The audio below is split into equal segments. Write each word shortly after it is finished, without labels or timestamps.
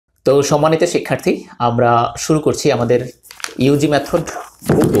তো সম্মানিত শিক্ষার্থী, আমরা শুরু করছি আমাদের ইউজি মেথড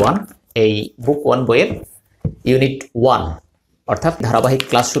বুক 1। এই বুক 1 বইয়ের ইউনিট 1 অর্থাৎ ধারাবাহিক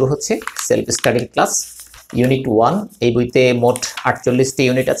ক্লাস শুরু হচ্ছে, সেলফ স্টাডির ক্লাস। ইউনিট 1 এই বইতে মোট 48টি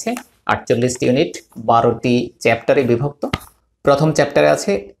ইউনিট আছে। 48টি ইউনিট 12টি চ্যাপ্টারে বিভক্ত। প্রথম চ্যাপ্টারে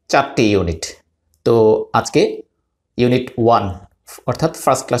আছে 4টি ইউনিট। তো আজকে ইউনিট 1 অর্থাৎ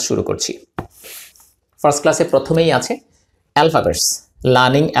ফার্স্ট ক্লাস শুরু করছি। ফার্স্ট ক্লাসে প্রথমেই আছে alphabets,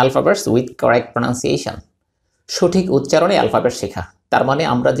 learning alphabets with correct pronunciation. সঠিক উচ্চারণে অ্যালফাবেট শেখা। তার মানে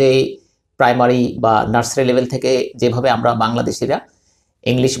আমরা যে প্রাইমারি বা নার্সারি লেভেল থেকে যেভাবে আমরা বাংলাদেশিরা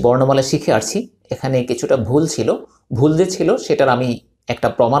ইংলিশ বর্ণমালা শিখে আসছি, এখানে কিছুটা ভুল ছিল। ভুল যে ছিল সেটার আমি একটা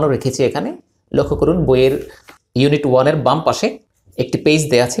প্রমাণও রেখেছি এখানে। লক্ষ্য করুন, বইয়ের ইউনিট 1-এর বাম পাশে একটি পেজ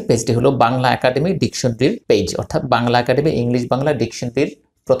দেওয়া আছে। পেজটি হলো বাংলা একাডেমি ডিকশনারির পেজ, অর্থাৎ বাংলা একাডেমি ইংলিশ বাংলা ডিকশনারির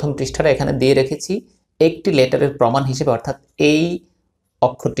প্রথম পৃষ্ঠাটা এখানে দিয়ে রেখেছি একটি লেটারের প্রমাণ হিসেবে। অর্থাৎ এই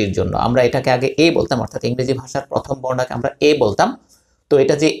অক্ষরটির জন্য আমরা এটাকে আগে এ বলতাম, অর্থাৎ ইংরেজি ভাষার প্রথম বর্ণকে আমরা এ বলতাম। তো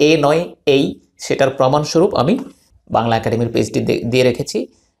এটা যে এ নয় এই, সেটার প্রমাণস্বরূপ আমি বাংলা একাডেমির পেজটি দিয়ে রেখেছি।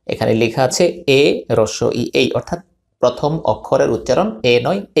 এখানে লেখা আছে এ হ্রস্ব ই এই, অর্থাৎ প্রথম অক্ষরের উচ্চারণ এ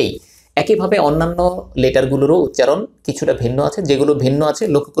নয় এই। একইভাবে অন্যান্য লেটারগুলোরও উচ্চারণ কিছুটা ভিন্ন আছে। যেগুলো ভিন্ন আছে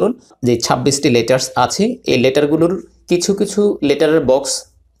লক্ষ্য করুন, যে 26টি লেটার্স আছে, এই লেটারগুলোর কিছু কিছু লেটারের বক্স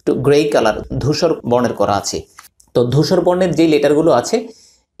একটু গ্রে কালার, ধূসর বর্ণের করা আছে। তো ধূসর বর্ণের যে লেটারগুলো আছে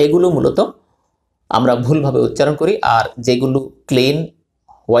এগুলো মূলত আমরা ভুলভাবে উচ্চারণ করি, আর যেগুলো ক্লিন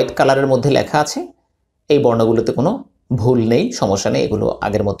হোয়াইট কালারের মধ্যে লেখা আছে এই বর্ণগুলোতে কোনো ভুল নেই, সমস্যা নেই, এগুলো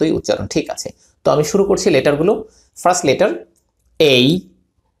আগের মতোই উচ্চারণ ঠিক আছে। তো আমি শুরু করছি লেটারগুলো। ফার্স্ট লেটার এই,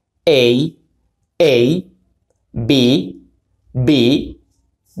 এই, এই, B, B,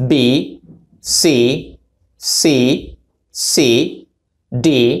 B, C, C, C,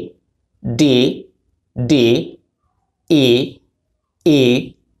 D, D, D, ই, ই,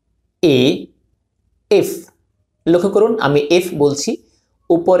 ই, এফ। লক্ষ্য করুন, আমি এফ বলছি,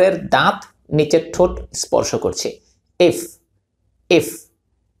 উপরের দাঁত নিচের ঠোঁট স্পর্শ করছে। এফ, এফ,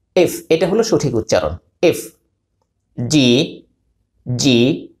 এফ, এটা হলো সঠিক উচ্চারণ। এফ। জি, জি,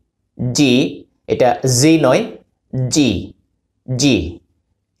 জি, এটা জি নয়, জি, জি।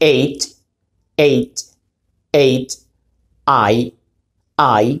 H, H, H, I,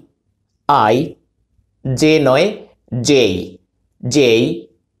 I, I, J নয় জেই, জেই,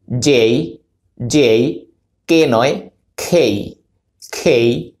 জেই, জেই, কে নয় খেই, খেই,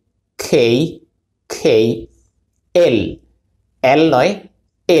 খেই, খেই। এল, এল নয়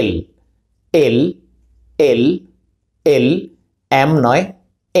এল, এল, এল, এল, এম নয়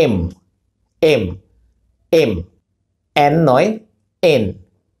এম, এম, এম, এন নয় এন,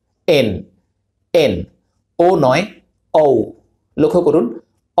 এন, এন, ও নয় ঔ। লক্ষ্য করুন,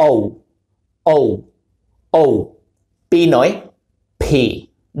 ঔ, ঔ, ঔ। পি নয় ফি,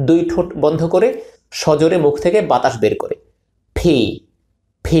 দুই ঠোঁট বন্ধ করে সজোরে মুখ থেকে বাতাস বের করে। ফি,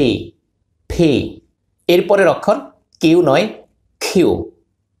 ফি, ফি। এরপরের অক্ষর কিউ নয় খিউ,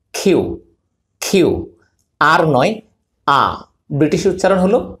 খিউ, খিউ। আর নয় আ। ব্রিটিশ উচ্চারণ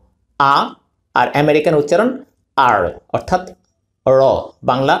হলো আ, আর আমেরিকান উচ্চারণ আর, অর্থাৎ র।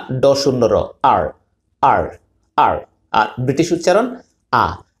 বাংলা ড শূন্য র, আর, আর, আর। আর ব্রিটিশ উচ্চারণ আ।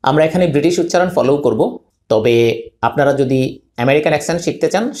 আমরা এখানে ব্রিটিশ উচ্চারণ ফলো করব। তবে আপনারা যদি আমেরিকান অ্যাকসেন্ট শিখতে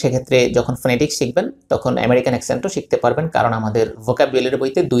চান, সেক্ষেত্রে যখন ফোনেটিক্স শিখবেন তখন আমেরিকান অ্যাকসেন্টও শিখতে পারবেন, কারণ আমাদের ভোকাবুলারি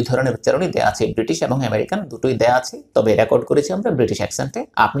বইতে দুই ধরনের উচ্চারণই দেওয়া আছে, ব্রিটিশ এবং আমেরিকান দুটোই দেওয়া আছে। তবে রেকর্ড করেছি আমরা ব্রিটিশ অ্যাকসেন্টে।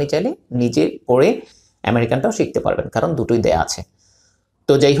 আপনি চাইলে নিজে পড়ে আমেরিকানটাও শিখতে পারবেন, কারণ দুটোই দেওয়া আছে।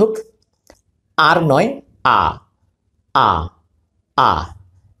 তো যাই হোক, আর নয় আ, আ, আ।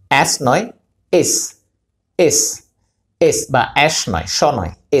 এস নয় এস, এস, এস, বা অ্যাশ নয়, স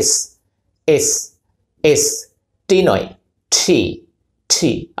নয়, এস, এস, এস। টি নয় ঠি,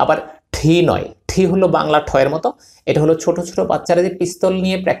 ঠি। আবার ঠি নয়, ঠি হলো বাংলা ঠয়ের মতো। এটা হলো ছোট ছোট বাচ্চারা যে পিস্তল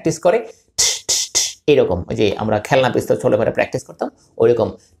নিয়ে প্র্যাকটিস করে এরকম, ওই যে আমরা খেলনা পিস্তল ছোটবেলায় প্র্যাকটিস করতাম ওইরকম।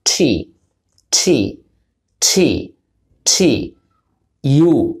 ঠি, ঠি, ঠি, ঠি।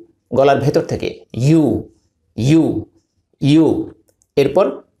 ইউ, গলার ভেতর থেকে ইউ, ইউ, ইউ। এরপর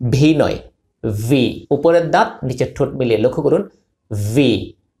ভি নয় ভি, উপরের দাঁত নিচের ঠোঁট মিলিয়ে লক্ষ্য করুন, ভি,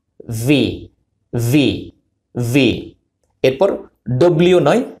 ভি, ভি, ভি। এরপর ডব্লিউ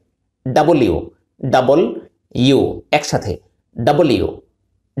নয় ডাবলিউ, ডাবল ইউ, একসাথে W,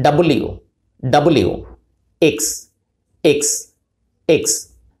 W, W. X, x, x,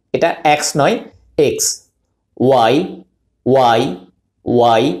 এটা এক্স নয় x. Y, Y,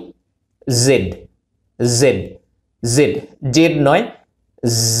 Y. Z, Z, Z, Z নয়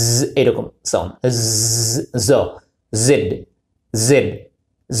এরকম সাউন্ড, জ, জেড, জেড,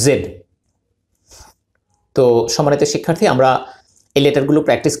 জেড। তো সম্মানিত শিক্ষার্থী, আমরা এই লেটারগুলো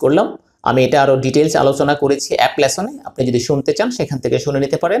প্র্যাকটিস করলাম। আমি এটা আরও ডিটেলস আলোচনা করেছি অ্যাপ লেসনে, আপনি যদি শুনতে চান সেখান থেকে শুনে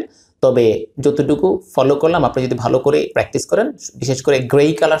নিতে পারেন। তবে যতটুকু ফলো করলাম আপনি যদি ভালো করে প্র্যাকটিস করেন, বিশেষ করে গ্রে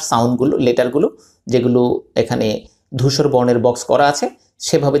কালার সাউন্ডগুলো, লেটারগুলো যেগুলো এখানে ধূসর বর্ণের বক্স করা আছে,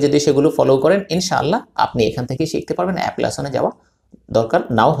 সেভাবে যদি সেগুলো ফলো করেন ইনশাআল্লাহ আপনি এখান থেকে শিখতে পারবেন। অ্যাপ লেসনে যাওয়া দরকার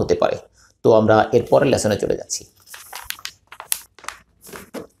নাও হতে পারে। তো আমরা এর পরের লেসনে চলে যাচ্ছি।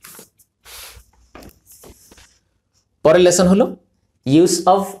 পরের লেসন হলো use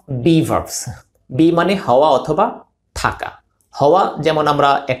of B verbs. B মানে হওয়া অথবা থাকা। হওয়া যেমন আমরা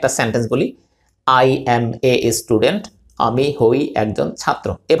একটা সেন্টেন্স বলি, আই অ্যাম এ স্টুডেন্ট, আমি হই একজন ছাত্র।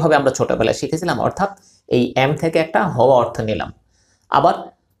 এভাবে আমরা ছোটবেলায় শিখেছিলাম, অর্থাৎ এই এম থেকে একটা হওয়া অর্থ নিলাম। আবার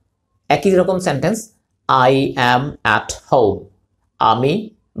একই রকম sentence, I am at home, আমি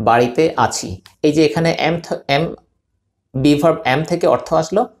বাড়িতে আছি। এই যে এখানে এম বি ভার্ব এম থেকে অর্থ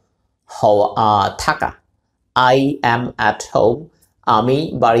আসলো হওয়া, থাকা। আই অ্যাম অ্যাট হোম, আমি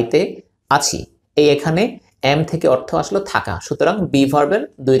বাড়িতে আছি। এই এখানে এম থেকে অর্থ আসলো থাকা। সুতরাং বি ভার্বের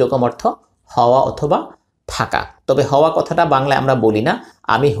দুই রকম অর্থ, হওয়া অথবা থাকা। তবে হওয়া কথাটা বাংলায় আমরা বলি না,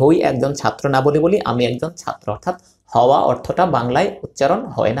 আমি হই একজন ছাত্র না বলে বলি আমি একজন ছাত্র। অর্থাৎ হওয়া অর্থটা বাংলায় উচ্চারণ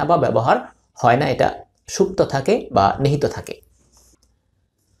হয় না বা ব্যবহার হয় না, এটা সুপ্ত থাকে বা নিহিত থাকে।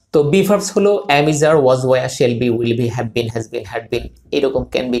 তো বি ভার্বস হলো am, is, are, was, were, shall be, will be, have been, has been, had been, এরকম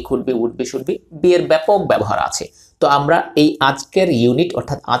can be, could be, would be, should be. B এর ব্যাপক ব্যবহার আছে। তো আমরা এই আজকের ইউনিট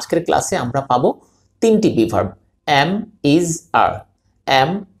অর্থাৎ আজকের ক্লাসে আমরা পাবো তিনটি be verb, am, is, are।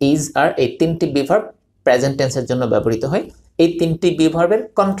 am, is, are এই তিনটি বি ভার্ব প্রেজেন্ট টেন্সের জন্য ব্যবহৃত হয়। এই তিনটি বি ভার্বের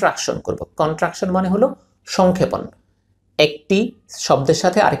কন্ট্রাকশন করব। কন্ট্রাকশন মানে হলো সংক্ষেপণ, একটি শব্দের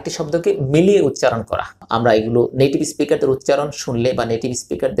সাথে আরেকটি শব্দকে মিলিয়ে উচ্চারণ করা। আমরা এগুলো নেটিভ স্পিকারদের উচ্চারণ শুনলে বা নেটিভ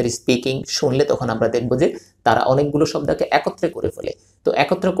স্পিকারদের স্পিকিং শুনলে তখন আমরা দেখব যে তারা অনেকগুলো শব্দকে একত্রে করে ফেলে। তো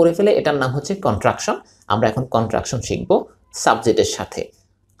একত্র করে ফেলে, এটার নাম হচ্ছে কন্ট্রাকশন। আমরা এখন কন্ট্রাকশন শিখব সাবজেক্টের সাথে।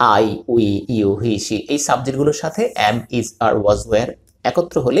 I, we, you, he, C এই সাবজেক্টগুলোর সাথে অ্যাম, ইজ, আর, ওয়াজ, ওয়্যার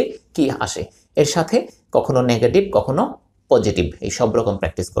একত্র হলে কি আসে। এর সাথে কখনো নেগেটিভ কখনো পজিটিভ, এই সব রকম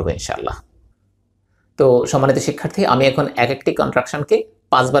প্র্যাকটিস করবে ইনশাআল্লাহ। তো সম্মানিত শিক্ষার্থী, আমি এখন এক একটি কন্ট্রাকশনকে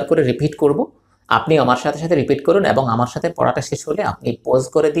 5 বার করে রিপিট করব। আপনি আমার সাথে সাথে রিপিট করুন এবং আমার সাথে পড়াটা শেষ হলে আপনি পজ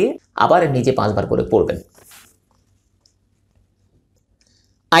করে দিয়ে আবার নিজে 5 বার করে পড়বেন।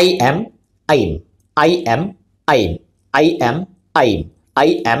 I am, I'm, I am, I'm, I am, I'm, I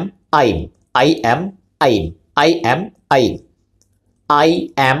am, I'm, I am, I'm, I am, I'm, I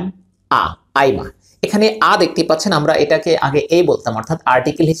am, আইমা। এখানে দেখতে পাচ্ছেন, আমরা এটাকে আগে এ বলতাম, অর্থাৎ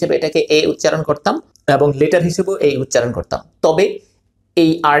আর্টিকেল হিসেবে এটাকে এ উচ্চারণ করতাম এবং লেটার হিসেবেও এই উচ্চারণ করতাম। তবে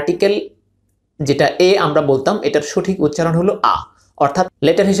এই আর্টিকেল যেটা এ আমরা বলতাম এটার সঠিক উচ্চারণ হলো অর্থাৎ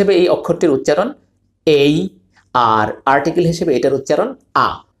লেটার হিসেবে এই অক্ষরটির উচ্চারণ এই, আর আর্টিকেল হিসেবে এটার উচ্চারণ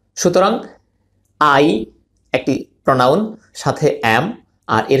সুতরাং আই একটি প্রনাউন, সাথে অ্যাম,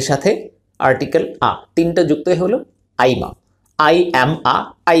 আর এর সাথে আর্টিকেল তিনটা যুক্ত হলো আইমা। I am a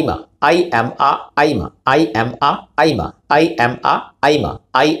aima, I am a aima, I am a aima, I am a aima,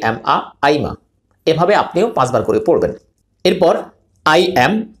 I am a aima। এভাবে আপনিও 5 বার করে পড়বেন। এরপর I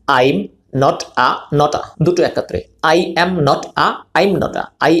am, I'm, not a, not a দুটো একত্রে। I am not a, I'm not a,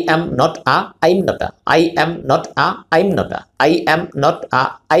 I am not a, I'm not a, I am not a, I'm not a, I am not a,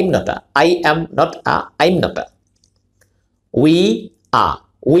 I'm not a, I am not a, I'm not a। We are,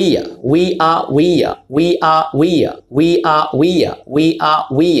 we are, we are, we are, we are, we are, we are, we are, we are,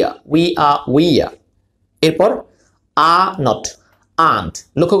 we are, we are, we are। এরপর not, aren't।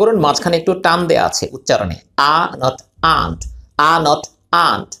 লক্ষ্য করুন মাঝখানে একটু টান দেয়া আছে উচ্চারণে। not, aren't, not,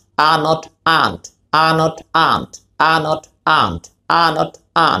 aren't, not, aren't, not, aren't, not, aren't, not,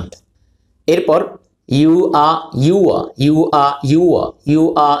 aren't। এরপর you are, you are, you are, you are, you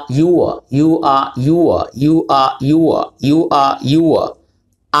are, you are, you are, you are, you are, you are, you are, you are।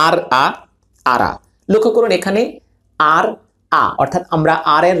 আরা। লক্ষ্য করুন এখানে আর অর্থাৎ আমরা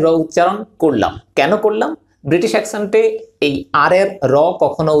আর এর র উচ্চারণ করলাম। কেন করলাম? ব্রিটিশ অ্যাকসেন্টে এই আর এর র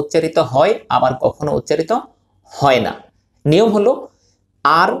কখনো উচ্চারিত হয় আবার কখনো উচ্চারিত হয় না। নিয়ম হলো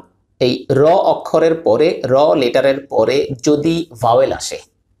আর এই র অক্ষরের পরে, র লেটারের পরে যদি ভাওয়েল আসে,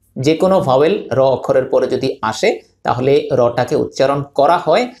 যে কোনো ভাওয়েল র অক্ষরের পরে যদি আসে তাহলে রটাকে উচ্চারণ করা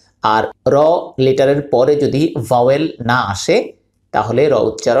হয়, আর র লেটারের পরে যদি ভাওয়েল না আসে তাহলে র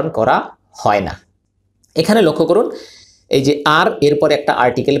উচ্চারণ করা হয় না। এখানে লক্ষ্য করুন এই যে আর এরপরে একটা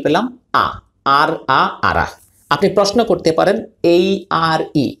আর্টিকেল পেলাম আরা। আপনি প্রশ্ন করতে পারেন এই আর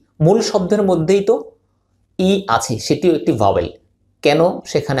ই মূল শব্দের মধ্যেই তো ই আছে, সেটিও একটি ভাওয়েল, কেন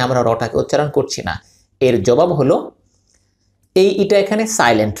সেখানে আমরা রটাকে উচ্চারণ করছি না? এর জবাব হলো এই ইটা এখানে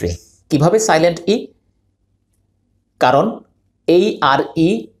সাইলেন্ট রে। কিভাবে সাইলেন্ট ই? কারণ এই আর ই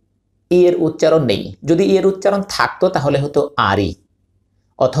এর উচ্চারণ নেই। যদি এর উচ্চারণ থাকতো তাহলে হতো আর ই,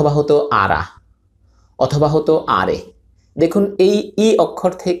 অথবা হতো আরা, অথবা হতো আরে। দেখুন এই ই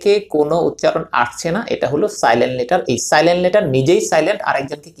অক্ষর থেকে কোনো উচ্চারণ আসছে না, এটা হলো সাইলেন্ট লেটার। এই সাইলেন্ট লেটার নিজেই সাইলেন্ট,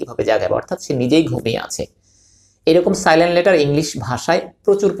 আরেকজনকে কিভাবে জাগাবে, অর্থাৎ সে নিজেই ঘুমিয়ে আছে। এরকম সাইলেন্ট লেটার ইংলিশ ভাষায়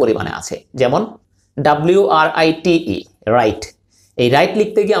প্রচুর পরিমাণে আছে। যেমন WRITE, রাইট। এই রাইট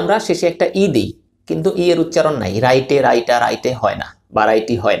লিখতে গিয়ে আমরা শেষে একটা ই দিই, কিন্তু ই এর উচ্চারণ নাই, রাইটে রাইটা রাইটে হয় না, বা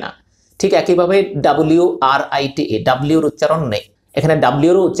রাইটি হয় না। ঠিক একইভাবে WRITE, ডাব্লিউর উচ্চারণ নেই, এখানে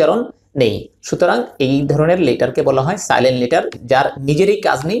ডাব্লিউর উচ্চারণ নেই। সুতরাং এই ধরনের লেটারকে বলা হয় সাইলেন্ট লেটার, যার নিজেরই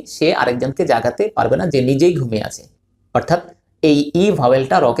কাজ নেই, সে আরেকজনকে জাগাতে পারবে না, যে নিজেই ঘুমিয়ে আছে। অর্থাৎ এই ই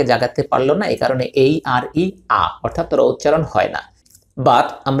ভাওয়েলটা রকে জাগাতে পারলো না, এই কারণে এই আর ই আ, অর্থাৎ র উচ্চারণ হয় না। বাট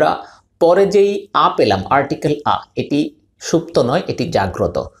আমরা পরে যেই আ পেলাম, আর্টিকেল আ, এটি সুপ্ত নয়, এটি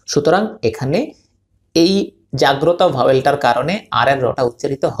জাগ্রত। সুতরাং এখানে এই জাগ্রত ভাওয়েলটার কারণে আর এর রটা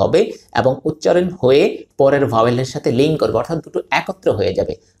উচ্চারিত হবে এবং উচ্চারণ হয়ে পরের ভাওয়েলের সাথে লিঙ্ক করবে, অর্থাৎ দুটো একত্র হয়ে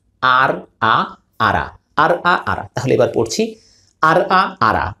যাবে। আর আ আরা, আর আ আরা। তাহলে এবার পড়ছি আর আ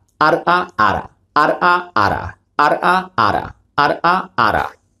আরা, আর আ আরা, আর আ আরা, আর আ আরা, আর আ আরা।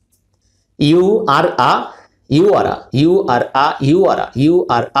 You R a you Ara, you R a you Ara, you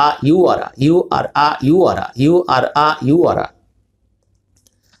R a you Ara, you R a you Ara, you R a you Ara.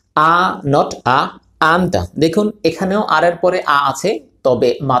 A not a, আনটা। দেখুন এখানেও আর এর পরে আ আছে, তবে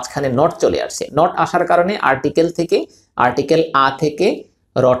মাঝখানে নট চলে আসছে। নট আসার কারণে আর্টিকেল থেকে, আর্টিকেল আ থেকে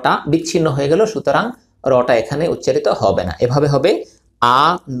রটা বিচ্ছিন্ন হয়ে গেল, সুতরাং রটা এখানে উচ্চারিত হবে না। এভাবে হবে আ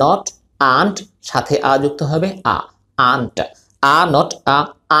নট আন্ট, সাথে আ যুক্ত হবে আ, aunt. A not a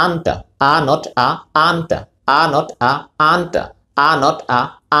aunt, a not a aunt, a not a aunt, a not a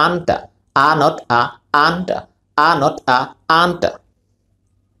aunt, a not a aunt, a not a aunt.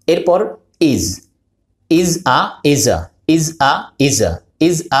 এরপর is, is a Eja, is a Eja,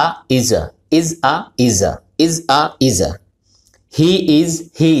 is a Eja, is a Eja, is a Eja. He is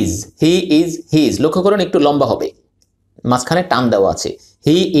his, he is his. লক্ষ্য করুন একটু লম্বা হবে, মাঝখানে টান দেওয়া আছে।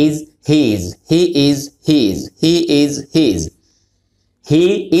 He is his, he is his, he is his. He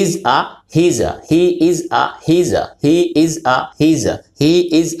is a হিজা, he is a হিজা, he is a হিজা, he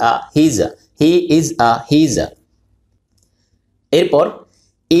is a হিজা, he is a হিজা। এরপর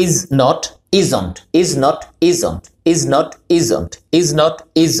is not isn't, is not isn't, is not isn't, is not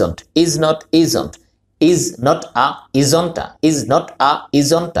isn't, is not isn't, is not a isn't, is not a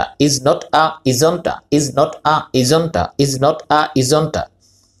isn't, is not a isn't, is not a isn't, is not a isn't.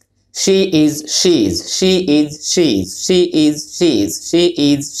 She is she's, she is she's, she is she's, she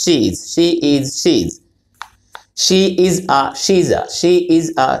is she's, she is she's. She is a she's a, she is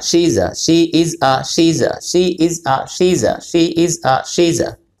a she's a, she is a she's a, she is a she's a, she is a she's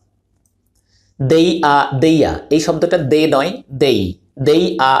a. They are দেইয়া, এই শব্দটা দে নয়, দেই। They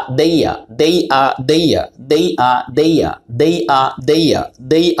are দেইয়া, they are দেইয়া, they are দেইয়া, they are দেইয়া,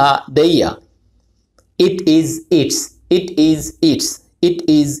 they are দেইয়া। It is its, it is its, it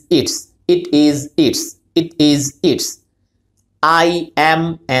is its, it is its, it is its। I am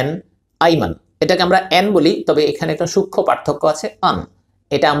an, Ayman. এটাকে আমরা N বলি, তবে এখানে একটা সূক্ষ্ম পার্থক্য আছে, আন।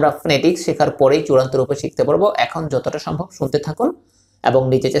 এটা আমরা ফোনেটিক্স শেখার পরেই চূড়ান্ত রূপে শিখতে পারবো। এখন যতটা সম্ভব শুনতে থাকুন এবং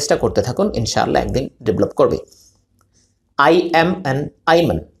নিজে চেষ্টা করতে থাকুন, ইনশাআল্লাহ একদিন ডেভেলপ করবে। I am an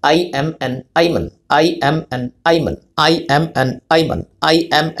Ayman, I am an Ayman, I am an Ayman, I am an Ayman, I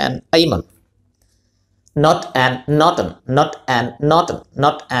am an Ayman. Not an norton, not an norton,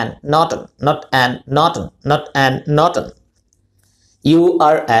 not an norton, not an norton, not an norton। You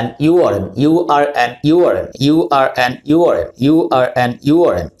are an, you are an, you are an, you are an, you are an, you are an, you are an, you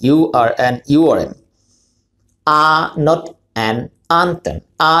are an, you are an, you are an। Are not an anton,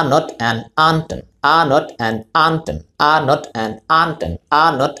 are not an anton, are not an anton, are not an anton,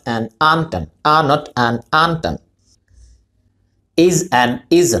 are not an anton, are not an anton। Is an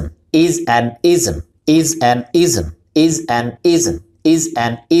ism, is an ism, is an ism, is an ism, is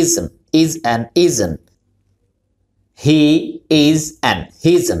an ism, is an ism। He is an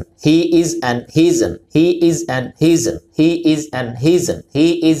heathen, he is an heathen, he is an heathen, he is an heathen, he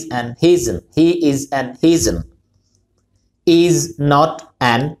is an heathen, he is an heathen। Is not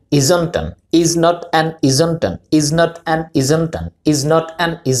an isn't, is not an isn't, is not an isn't, is not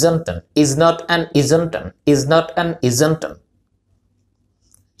an isn't, is not an isn't, is not an isn't।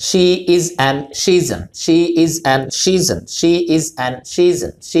 She is an she's-an, she is an she's-an, she is an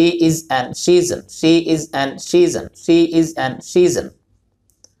she's-an, she is an she's-an, she is an she's-an, she is an she's-an।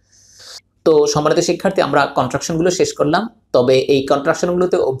 তো সম্মানিত শিক্ষার্থী, আমরা কন্ট্রাকশনগুলো শেষ করলাম, তবে এই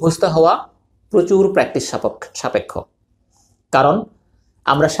কন্ট্রাকশনগুলোতে অভ্যস্ত হওয়া প্রচুর প্র্যাকটিস সাপেক্ষ। কারণ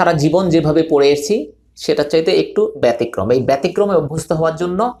আমরা সারা জীবন যেভাবে পড়ে এসেছি সেটার চাইতে একটু ব্যতিক্রম। এই ব্যতিক্রমে অভ্যস্ত হওয়ার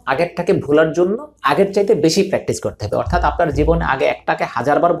জন্য, আগেরটাকে ভোলার জন্য আগের চাইতে বেশি প্র্যাকটিস করতে হবে। অর্থাৎ আপনার জীবনে আগে একটাকে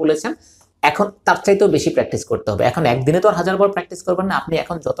 1000 বার বলেছেন, এখন তার চাইতেও বেশি প্র্যাকটিস করতে হবে। এখন একদিনে তো আর 1000 বার প্র্যাকটিস করবেন না, আপনি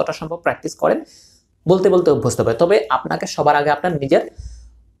এখন যতটা সম্ভব প্র্যাকটিস করেন, বলতে বলতে অভ্যস্ত হবে। তবে আপনাকে সবার আগে আপনার নিজের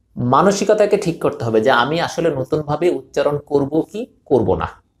মানসিকতাকে ঠিক করতে হবে যে আমি আসলে নতুনভাবে উচ্চারণ করব কি করব না।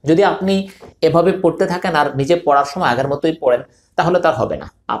 যদি আপনি এভাবে পড়তে থাকেন আর নিজে পড়ার সময় আগের মতোই পড়েন, তাহলে তার হবে না।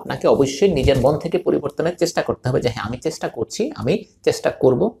 আপনাকে অবশ্যই নিজের মন থেকে পরিবর্তনের চেষ্টা করতে হবে যে হ্যাঁ, আমি চেষ্টা করছি, আমি চেষ্টা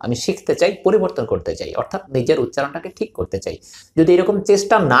করব, আমি শিখতে চাই, পরিবর্তন করতে চাই, অর্থাৎ নিজের উচ্চারণটাকে ঠিক করতে চাই। যদি এরকম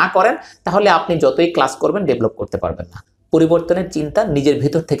চেষ্টা না করেন, তাহলে আপনি যতই ক্লাস করবেন ডেভেলপ করতে পারবেন না। পরিবর্তনের চিন্তা নিজের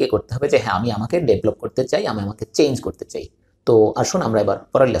ভিতর থেকে করতে হবে যে হ্যাঁ, আমি আমাকে ডেভেলপ করতে চাই, আমি আমাকে চেঞ্জ করতে চাই। তো আসুন আমরা এবার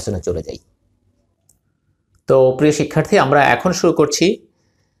পরের লেসনে চলে যাই। তো প্রিয় শিক্ষার্থী, আমরা এখন শুরু করছি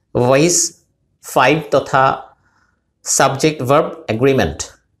ভয়েস 5 তথা সাবজেক্ট ভার্ব এগ্রিমেন্ট।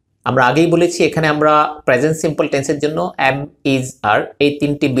 আমরা আগেই বলেছি এখানে আমরা প্রেজেন্ট সিম্পল টেন্সের জন্য এম, ইজ, আর এই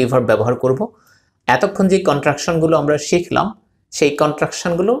 3টি বি ভার্ব ব্যবহার করব। এতক্ষণ যে কন্ট্রাকশনগুলো আমরা শিখলাম, সেই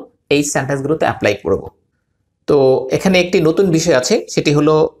কন্ট্রাকশনগুলো এই সেন্টেন্সগুলোতে অ্যাপ্লাই করব। তো এখানে একটি নতুন বিষয় আছে, সেটি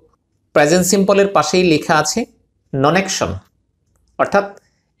হলো প্রেজেন্ট সিম্পলের পাশেই লেখা আছে নন অ্যাকশন, অর্থাৎ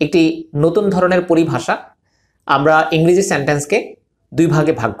একটি নতুন ধরনের পরিভাষা। আমরা ইংরেজি সেন্টেন্সকে 2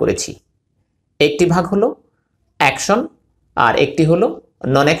 ভাগে ভাগ করেছি। একটি ভাগ হলো অ্যাকশন আর একটি হলো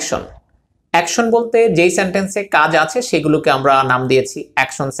নন অ্যাকশন। অ্যাকশন বলতে যেই সেন্টেন্সে কাজ আছে সেগুলোকে আমরা নাম দিয়েছি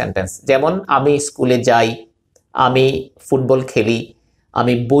অ্যাকশন সেন্টেন্স। যেমন আমি স্কুলে যাই, আমি ফুটবল খেলি,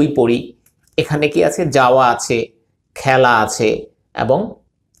 আমি বই পড়ি। এখানে কি আছে? যাওয়া আছে, খেলা আছে এবং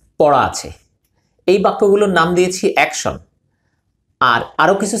পড়া আছে। এই বাক্যগুলোর নাম দিয়েছি অ্যাকশন। আর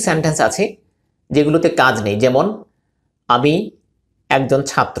আরও কিছু সেন্টেন্স আছে যেগুলোতে কাজ নেই, যেমন আমি একজন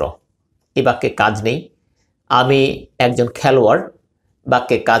ছাত্র, এই বাক্যে কাজ নেই। আমি একজন খেলোয়াড়,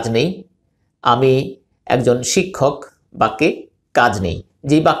 বাক্যে কাজ নেই। আমি একজন শিক্ষক, বাক্যে কাজ নেই।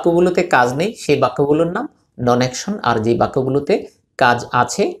 যেই বাক্যগুলোতে কাজ নেই সেই বাক্যগুলোর নাম নন অ্যাকশন, আর যেই বাক্যগুলোতে কাজ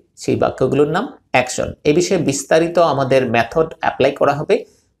আছে সেই বাক্যগুলোর নাম অ্যাকশন। এ বিষয়ে বিস্তারিত আমাদের মেথড অ্যাপ্লাই করা হবে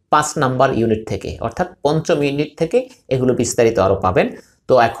 5 নাম্বার ইউনিট থেকে, অর্থাৎ 5ম ইউনিট থেকে এগুলো বিস্তারিত আরও পাবেন।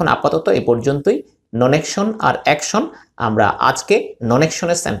 তো এখন আপাতত এ পর্যন্তই। নন অ্যাকশন আর অ্যাকশন, আমরা আজকে নন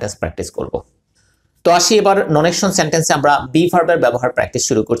অ্যাকশনের সেন্টেন্স প্র্যাকটিস করব। তো আসি এবার নন অ্যাকশন সেন্টেন্সে আমরা বি ভার্বের ব্যবহার প্র্যাকটিস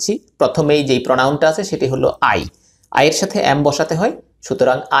শুরু করছি। প্রথমেই যেই প্রোনাউনটা আছে সেটি হলো আই। আইয়ের সাথে এম বসাতে হয়,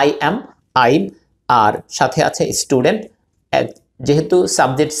 সুতরাং আই এম, আইম। আর সাথে আছে স্টুডেন্ট। যেহেতু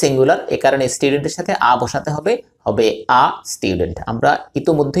সাবজেক্ট সিঙ্গুলার, এ কারণে স্টুডেন্টের সাথে আ বসাতে হবে, হবে আ স্টুডেন্ট। আমরা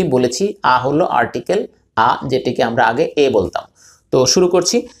ইতোমধ্যেই বলেছি আ হলো আর্টিকেল আ, যেটিকে আমরা আগে এ বলতাম। তো শুরু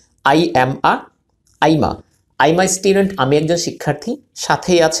করছি। I am a, আইমা। আইমা স্টুডেন্ট, আমি একজন শিক্ষার্থী।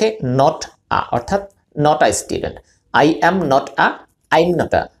 সাথেই আছে নট আ, অর্থাৎ not a student. I am not a, I'm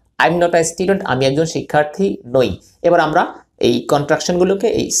not a. I'm not a student, আমি একজন শিক্ষার্থী নই। এবার আমরা এই কন্ট্রাকশনগুলোকে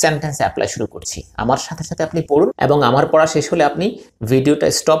এই সেন্টেন্সে অ্যাপ্লাই শুরু করছি। আমার সাথে সাথে আপনি পড়ুন, এবং আমার পড়া শেষ হলে আপনি ভিডিওটা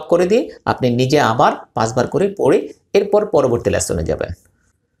স্টপ করে দিয়ে আপনি নিজে আবার 5 বার করে পড়ে এরপর পরবর্তী লেসনে যাবেন।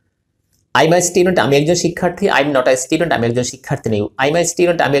 আইম আ স্টুডেন্ট, আমি একজন শিক্ষার্থী। আইম নট আ স্টুডেন্ট, আমি একজন শিক্ষার্থী নই। আইম আ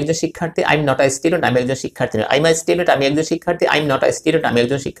স্টুডেন্ট, আমি একজন শিক্ষার্থী। আইম নট আ স্টুডেন্ট, আমি একজন শিক্ষার্থী নই। আইম আ স্টুডেন্ট, আমি একজন শিক্ষার্থী। আইম নট আ স্টুডেন্ট, আমি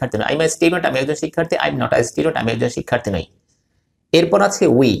একজন শিক্ষার্থী নই। আইম আ স্টুডেন্ট, আমি একজন শিক্ষার্থী। আইম নট আ স্টুডেন্ট, আমি একজন শিক্ষার্থী নই। এরপর আছে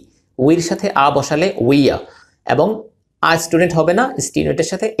উই। উইর সাথে আ বসালে উইয়া, এবং আ স্টুডেন্ট হবে না, স্টুডেন্টের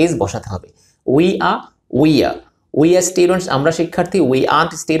সাথে এস বসাতে হবে। We a, উইয়া। We are students, আমরা শিক্ষার্থী। উই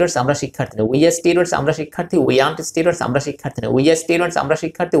আন্ট স্টুডেন্টস, আমরা শিক্ষার্থী নই। উই আর স্টুডেন্টস, আমরা শিক্ষার্থী। উই আন্ট স্টুডেন্টস, আমরা শিক্ষার্থী নই। উই আর স্টুডেন্টস, আমরা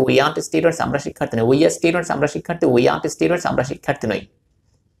শিক্ষার্থী। উই আন্ট স্টুডেন্টস, আমরা শিক্ষার্থী নই। উই আর স্টুডেন্টস, আমরা শিক্ষার্থী। উই আন্ট স্টুডেন্টস, আমরা শিক্ষার্থী নই।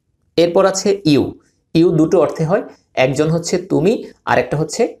 এরপর আছে ইউ। ইউ দুটো অর্থে হয়, একজন হচ্ছে তুমি, আর একটা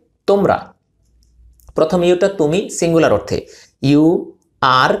হচ্ছে তোমরা। প্রথম ইউটা তুমি, সিঙ্গুলার অর্থে। ইউ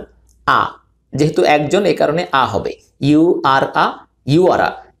আর আ, যেহেতু একজন এ কারণে আ হবে। You R a, you R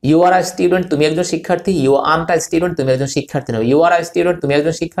a. You R a student, তুমি একজন শিক্ষার্থী। ইউ আন্ট আ স্টুডেন্ট, তুমি একজন শিক্ষার্থী নও। ইউ আর আ স্টুডেন্ট, তুমি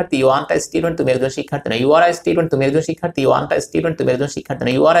একজন শিক্ষার্থী। ইউ আন্ট আ স্টুডেন্ট, তুমি একজন শিক্ষার্থী নও। ইউ আর আ স্টুডেন্ট, তুমি একজন শিক্ষার্থী। ইউ আন্ট আ স্টুডেন্ট, তুমি একজন শিক্ষার্থী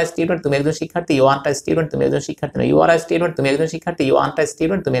নও। ইউ আর আ স্টুডেন্ট, তুমি একজন শিক্ষার্থী। ইউ আন্ট আ স্টুডেন্ট, তুমি একজন শিক্ষার্থী নও। ইউ আর আ স্টুডেন্ট, তুমি একজন শিক্ষার্থী। ইউ আন্ট আ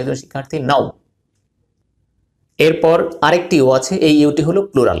স্টুডেন্ট, তুমি একজন শিক্ষার্থী নও। এরপর আরেকটি ইউ আছে, এই ইউটি হলো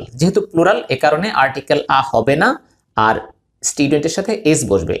প্লুরাল। যেহেতু প্লুরাল, এ কারণে আর্টিকেল আ হবে না, আর স্টুডেন্টের সাথে এস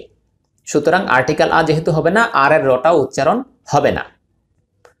বসবে। সুতরাং আর্টিকেল আ যেহেতু হবে না, আর এর রটাও উচ্চারণ হবে না।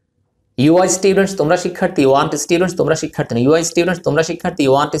 ইউ আর স্টুডেন্টস, তোমরা শিক্ষার্থী। ইউ আন্ট স্টুডেন্টস, তোমরা শিক্ষার্থী নও। ইউ আর স্টুডেন্টস, তোমরা শিক্ষার্থী।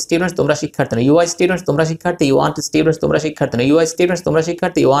 ইউ আন্ট স্টুডেন্টস, তোমরা শিক্ষার্থী নও। ইউ আর স্টুডেন্টস, তোমরা শিক্ষার্থী। ইউ আন্ট স্টুডেন্টস, তোমরা শিক্ষার্থী নও। ইউ আর স্টুডেন্টস, তোমরা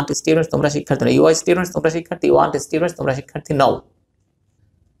শিক্ষার্থী। ইউ আন্ট স্টুডেন্টস, তোমরা শিক্ষার্থী নও। ইউ আর স্টুডেন্টস, তোমরা শিক্ষার্থী। ইউ আন্ট স্টুডেন্টস, তোমরা শিক্ষার্থী নও।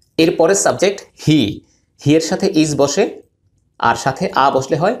 এরপরে সাবজেক্ট হি। হি এর সাথে ইজ বসে, আর সাথে আ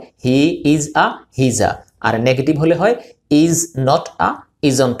বসলে হয় he is a, his a. R negative হলে হয় is not a,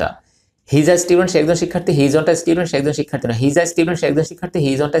 isn't a. He is a student সে একজন শিক্ষার্থী, he is not a student সে একজন শিক্ষার্থী নয়। হি ইজ আ স্টুডেন্ট সে একজন শিক্ষার্থী, he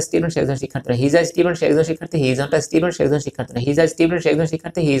is not a student সে একজন শিক্ষার্থী নয়। হি ইজ আ স্টুডেন্ট সে একজন শিক্ষার্থী, he is not a student সে একজন শিক্ষার্থী নয়। হি ইজ আ স্টুডেন্ট সে একজন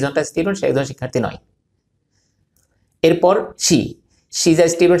শিক্ষার্থী, he is not a student সে একজন শিক্ষার্থী নয়। এরপর শি ইজ আ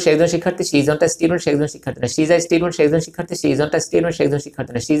স্টুডেন্ট সে একজন শিক্ষার্থী, she is not a student সে একজন শিক্ষার্থী নয়। শি ইজ আ স্টুডেন্ট সে একজন শিক্ষার্থী, she is not a student সে একজন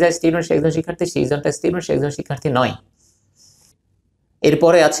শিক্ষার্থী নয়। শি ইজ আ স্টুডেন্ট সে একজন শিক্ষার্থী, she is not a student সে একজন শিক্ষার্থী নয়।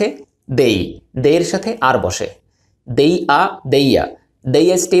 এরপরে আছে দেই, দেয়ের সাথে আর বসে। দেই আ দেইয়া, দেই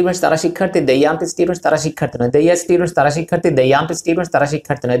আর স্টুডেন্টস তারা শিক্ষার্থী, দেই আন্ট স্টুডেন্টস তারা শিক্ষার্থী নয়। দেই আর স্টুডেন্টস তারা শিক্ষার্থী, দেই আন্ট স্টুডেন্টস তারা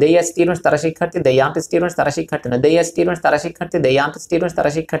শিক্ষার্থী নয়। দেই আর স্টুডেন্টস তারা শিক্ষার্থী, দেই আন্ট স্টুডেন্টস তারা শিক্ষার্থী নয়। দেই আর স্টুডেন্টস তারা শিক্ষার্থী, দেই আন্ট স্টুডেন্টস তারা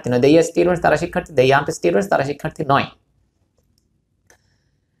শিক্ষার্থী নয়। দেই আর স্টুডেন্টস তারা শিক্ষার্থী, দেই আন্ট স্টুডেন্টস তারা শিক্ষার্থী নয়।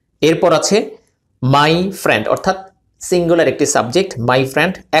 এরপর আছে মাই ফ্রেন্ড, অর্থাৎ সিঙ্গুলার একটি সাবজেক্ট, মাই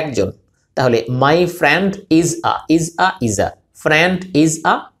ফ্রেন্ড একজন। তাহলে my friend is a, is a is a, friend is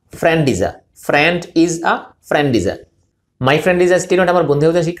a, friend is a, friend is a, friend is a. My friend is a student আমার বন্ধু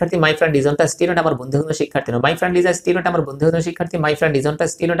একজন শিক্ষার্থী, my friend is not a student আমার বন্ধু একজন শিক্ষার্থী নয়। My friend is a student আমার বন্ধু একজন শিক্ষার্থী, my friend is not a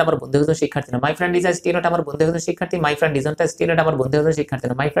student আমার বন্ধু একজন শিক্ষার্থী নয়। My friend is a student আমার বন্ধু একজন শিক্ষার্থী, my friend is not a student আমার বন্ধু একজন শিক্ষার্থী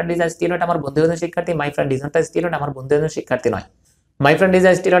নয়। My friend is a student আমার বন্ধু একজন শিক্ষার্থী, my friend is not a student আমার বন্ধু একজন শিক্ষার্থী নয়। My friend is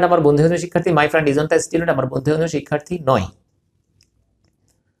a student আমার বন্ধু একজন শিক্ষার্থী, my friend is not a student আমার বন্ধু একজন শিক্ষার্থী নয়।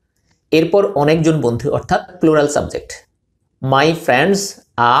 এরপর অনেকজন বন্ধু, অর্থাৎ plural subject. My friends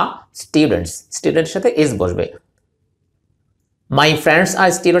R students, স্টুডেন্টের সাথে এস বসবে। মাই ফ্রেন্ডস আর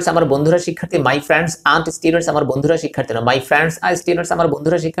স্টুডেন্টস আমার বন্ধুরা শিক্ষার্থী, মাই ফ্রেন্ডস আন্ট স্টুডেন্টস আমার বন্ধুরা শিক্ষার্থী না। মাই ফ্রেন্ডস আর স্টুডেন্টস আমার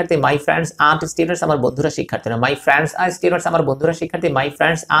বন্ধুরা শিক্ষার্থী, মাই ফ্রেন্ডস আন্ট স্টুডেন্টস আমার বন্ধুরা শিক্ষার্থী না। মাই ফ্রেন্ডস আর স্টুডেন্টস আমার বন্ধুরা শিক্ষার্থী, মাই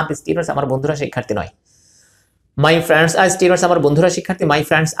ফ্রেন্ডস আন্ট স্টুডেন্টস আমার বন্ধুরা শিক্ষার্থী নয়। মাই ফ্রেন্ডস আর স্টুডেন্টস আমার বন্ধুরা শিক্ষার্থী, মাই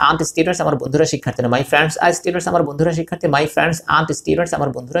ফ্রেন্ডস আন্ট স্টুডেন্টস আমার বন্ধুরা শিক্ষার্থী না। মাই ফ্রেন্ডস আর স্টুডেন্টস আমার বন্ধুরা শিক্ষার্থী, মাই ফ্রেন্ডস আন্ট স্টুডেন্টস আমার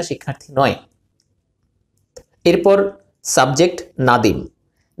বন্ধুরা শিক্ষার্থী নয়। এরপর subject Nadim,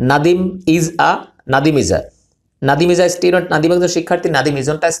 Nadim is a, Nadim is a, Nadim is a student Nadim একজন শিক্ষার্থী, Nadim is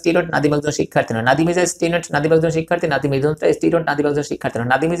not a student Nadim একজন শিক্ষার্থী নয়। Nadim is a student Nadim একজন শিক্ষার্থী, Nadim is not a student Nadim একজন শিক্ষার্থী নয়।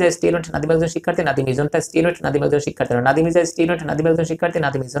 Nadim is a student Nadim একজন শিক্ষার্থী, Nadim is not a student Nadim একজন শিক্ষার্থী নয়। Nadim is a student Nadim একজন শিক্ষার্থী,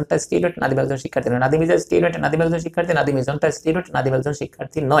 Nadim is not a student Nadim একজন শিক্ষার্থী নয়। Nadim is a student Nadim একজন শিক্ষার্থী, Nadim is not a student Nadim একজন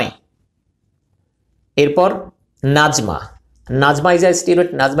শিক্ষার্থী নয়। এরপর Nazma, Nazma is a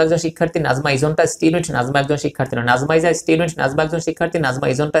student Nazma একজন শিক্ষার্থী, Nazma is not a student Nazma একজন শিক্ষার্থী নয়। Nazma is a student Nazma একজন শিক্ষার্থী, Nazma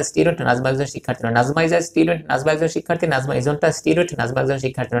is not a student Nazma একজন শিক্ষার্থী নয়। Nazma is a student Nazma একজন শিক্ষার্থী, Nazma is not a student Nazma একজন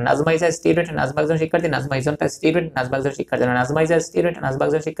শিক্ষার্থী নয়। Nazma is a student Nazma একজন শিক্ষার্থী, Nazma is not a student Nazma একজন শিক্ষার্থী নয়। Nazma is a student Nazma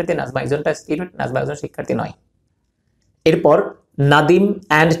একজন শিক্ষার্থী, Nazma is not a student Nazma একজন শিক্ষার্থী নয়। এরপর নাদিম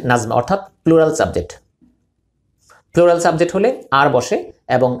অ্যান্ড নাজমা, অর্থাৎ প্লুরাল সাবজেক্ট। প্লুরাল সাবজেক্ট হলে আর বসে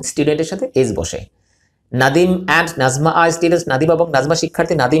এবং স্টুডেন্টের সাথে এস বসে। Nadim and Nazma R students, Nadim এবং নাজমা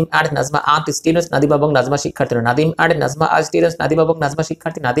শিক্ষার্থী, Nadim and Nazma aunt students, Nadim এবং নাজমা শিক্ষার্থী। Nadim and Nazma R students, Nadim এবং নাজমা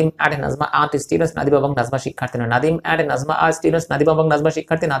শিক্ষার্থী, Nadim and Nazma aunt students, Nadim এবং নাজমা শিক্ষার্থী। Nadim and Nazma R students, Nadim এবং নাজমা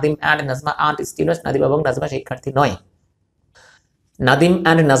শিক্ষার্থী, Nadim and Nazma aunt students, Nadim এবং নাজমা শিক্ষার্থী নয়। Nadim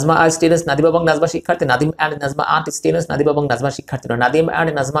and Nazma R students, Nadim এবং নাজমা শিক্ষার্থী, Nadim and Nazma aunt students, Nadim এবং নাজমা শিক্ষার্থী নয়। Nadim and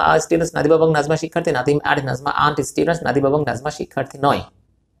Nazma R students, Nadim এবং নাজমা শিক্ষার্থী, Nadim and Nazma aunt students, Nadim এবং নাজমা শিক্ষার্থী নয়।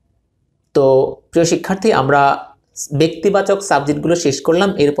 তো প্রিয় শিক্ষার্থী, আমরা ব্যক্তিবাচক সাবজেক্টগুলো শেষ করলাম।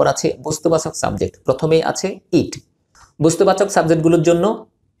 এরপর আছে বস্তুবাচক সাবজেক্ট। প্রথমেই আছে ইট। বস্তুবাচক সাবজেক্টগুলোর জন্য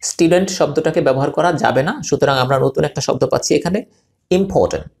স্টুডেন্ট শব্দটাকে ব্যবহার করা যাবে না, সুতরাং আমরা নতুন একটা শব্দ পাচ্ছি এখানে,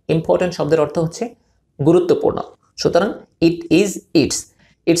 ইম্পর্টেন্ট। ইম্পর্টেন্ট শব্দের অর্থ হচ্ছে গুরুত্বপূর্ণ, সুতরাং it is it's.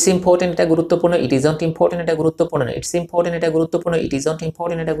 It's important এটা গুরুত্বপূর্ণ, ইট ইজ নট ইম্পর্টেন্ট এটা গুরুত্বপূর্ণ না। ইটস ইম্পর্টেন্ট এটা গুরুত্বপূর্ণ, ইট ইজ নট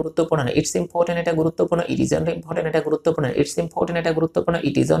ইম্পর্টেন্ট এটা গুরুত্বপূর্ণ না। ইটস ইম্পর্টেন্ট এটা গুরুত্বপূর্ণ, ইট ইজ নট ইম্পর্টেন্ট এটা গুরুত্বপূর্ণ না। ইটস ইম্পর্টেন্ট এটা গুরুত্বপূর্ণ,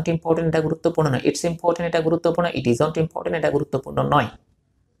 ইট ইজ নট ইম্পর্টেন্ট এটা গুরুত্বপূর্ণ না। ইটস ইম্পর্টেন্ট এটা গুরুত্বপূর্ণ, ইট ইজ নট ইম্পর্টেন্ট এটা গুরুত্বপূর্ণ নয়।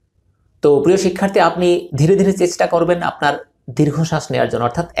 তো প্রিয় শিক্ষার্থী, আপনি ধীরে ধীরে চেষ্টা করবেন আপনার দীর্ঘশ্বাস নেওয়ার জন্য,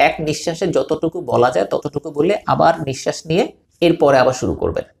 অর্থাৎ এক নিঃশ্বাসে যতটুকু বলা যায় ততটুকু বলে আবার নিঃশ্বাস নিয়ে এরপরে আবার শুরু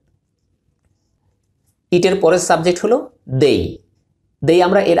করবেন। ইটের পরের সাবজেক্ট হলো দেই। দেই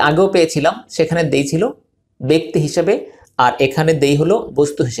আমরা এর আগেও পেয়েছিলাম, সেখানে দেই ছিল ব্যক্তি হিসেবে, আর এখানে দেই হলো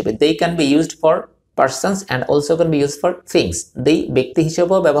বস্তু হিসেবে। দেই can be used for persons and also can be used for things. দেই ব্যক্তি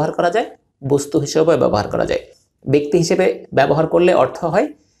হিসেবেও ব্যবহার করা যায়, বস্তু হিসেবেও ব্যবহার করা যায়। ব্যক্তি হিসেবে ব্যবহার করলে অর্থ হয়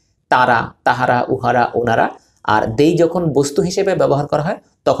তারা, তাহারা, উহারা, ওনারা। আর দেই যখন বস্তু হিসেবে ব্যবহার করা হয়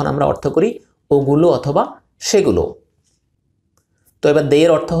তখন আমরা অর্থ করি ওগুলো অথবা সেগুলো। তো এবার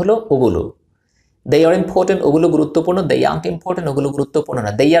দেয়ের অর্থ হলো ওগুলো। They are important, ওগুলো গুরুত্বপূর্ণ। They aren't important, ওগুলো গুরুত্বপূর্ণ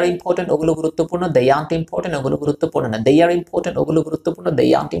না। They are important, ওগুলো গুরুত্বপূর্ণ। They aren't important, ওগুলো গুরুত্বপূর্ণ না। They are important, ওগুলো গুরুত্বপূর্ণ। They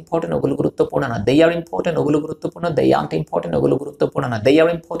aren't important, ওগুলো গুরুত্বপূর্ণ না। They are important, ওগুলো গুরুত্বপূর্ণ। They aren't important, ওগুলো গুরুত্বপূর্ণ না। They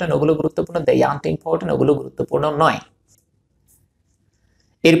are important, ওগুলো গুরুত্বপূর্ণ। They aren't important, ওগুলো গুরুত্বপূর্ণ নয়।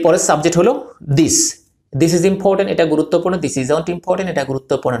 এরপরের সাবজেক্ট হলো দিস। দিস ইজ ইম্পর্টেন্ট, এটা গুরুত্বপূর্ণ, দিস ইজ নট ইম্পর্টেন্ট, এটা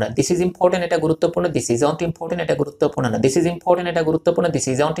গুরুত্বপূর্ণ না, দিস ইজ ইম্পর্টেন্ট, এটা গুরুত্বপূর্ণ, দিস ইজ নট ইম্পর্টেন্ট, এটা গুরুত্বপূর্ণ না, দিস ইজ ইম্পর্টেন্ট, এটা গুরুত্বপূর্ণ, দিস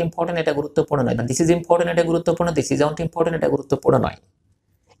ইজ নট ইম্পর্টেন্ট, এটা গুরুত্বপূর্ণ নয়, দিস ইজ ইম্পর্টেন্ট, এটা গুরুত্বপূর্ণ, দিস ইজ নট ইম্পর্টেন্ট, এটা গুরুত্বপূর্ণ নয়।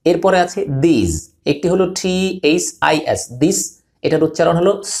 এরপরে আছে দিস, একটি হলো THIS, দিস, এটার উচ্চারণ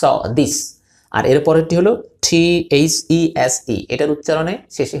হলো স, দিস। আর এরপরেরটি হলো THESE, এটার উচ্চারণে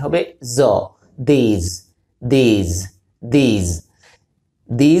শেষে হবে জ, দিস, দিস, দিস।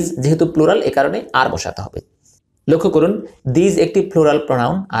 দিস যেহেতু প্লুরাল, এ কারণে আর বসাতে হবে। লক্ষ্য করুন, দিস একটি প্লুরাল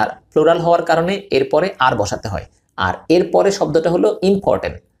প্রোনাউন, আর প্লুরাল হওয়ার কারণে এরপরে আর বসাতে হয়। আর এরপরে শব্দটা হলো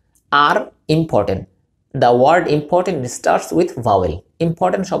important, R important. The word important starts with vowel,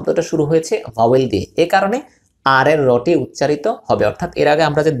 important শব্দটা শুরু হয়েছে ভাওয়েল দিয়ে, এ কারণে আর এর রটি উচ্চারিত হবে। অর্থাৎ এর আগে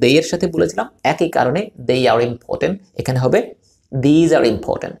আমরা যে দে এর সাথে বলেছিলাম, একই কারণে দে আর ইম্পর্টেন্ট, এখানে হবে দিজ আর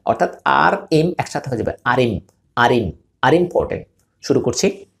ইম্পর্টেন্ট, অর্থাৎ আর ইম একসাথে হয়ে যাবে, আরিম, আরিম, আর ইম্পর্টেন্ট। শুরু করছি।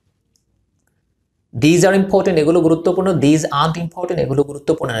 দিজ আর ইম্পর্টেন্ট, এগুলো গুরুত্বপূর্ণ, দিজ আন্ট ইম্পর্টেন্ট, এগুলো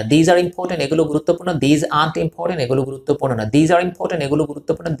গুরুত্বপূর্ণ না, দিজ আর ইম্পর্টেন্ট, এগুলো গুরুত্বপূর্ণ, দিজ আন্ট ইম্পর্টেন্ট, এগুলো গুরুত্বপূর্ণ না, দিজ আর ইম্পর্টেন্ট, এগুলো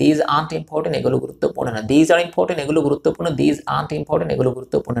গুরুত্বপূর্ণ, দিজ আন্ট ইম্পর্টেন্ট, এগুলো গুরুত্বপূর্ণ না, দিজ আর ইম্পর্টেন্ট, এগুলো গুরুত্বপূর্ণ, দিজ আন্ট ইম্পর্টেন্ট, এগুলো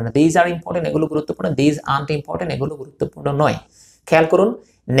গুরুত্বপূর্ণ না, দিজ আর ইম্পর্টেন্ট, এগুলো গুরুত্বপূর্ণ, দিজ আন্ট ইম্পর্টেন্ট, এগুলো গুরুত্বপূর্ণ নয়। খেয়াল করুন,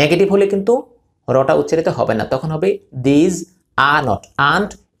 নেগেটিভ হলে কিন্তু রটা উচ্চারিত হবে না, তখন হবে these are not, aunt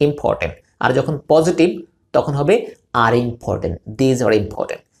important. আর যখন পজিটিভ তখন হবে আর ইম্পর্টেন্ট, দিজ আর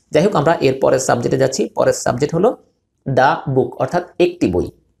ইম্পর্টেন্ট। যাই হোক, আমরা এর পরের সাবজেক্টে যাচ্ছি। পরের সাবজেক্ট হলো দ্য বুক, অর্থাৎ একটি বই।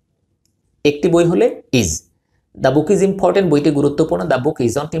 একটি বই হলে is. The book is important, বইটি গুরুত্বপূর্ণ, the book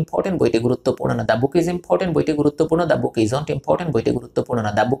is not important, বইটি গুরুত্বপূর্ণ না, দ্য বুক ইজ ইম্পর্টেন্ট, বইটি গুরুত্বপূর্ণ, the book is not important, বইটি গুরুত্বপূর্ণ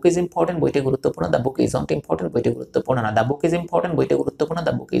না, দ্য বুক ইজ ইম্পর্টেন্ট, বইটি গুরুত্বপূর্ণ, the book is not important, বইটি গুরুত্বপূর্ণ না, দ্য বুক ইজ ইম্পর্টেন্ট, বইটি গুরুত্বপূর্ণ,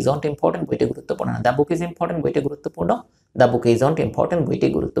 the book is not important, বইটি গুরুত্বপূর্ণ না, দ্য বুক ইজ ইম্পর্টেন্ট, বইটি গুরুত্বপূর্ণ, the book is not important, বইটি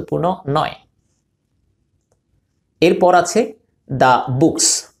গুরুত্বপূর্ণ নয়। এরপর আছে দ্য বুকস,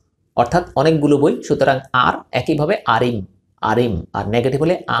 অর্থাৎ অনেকগুলো বই, সুতরাং আর একইভাবে আরিম, আরিম, আর নেগেটিভ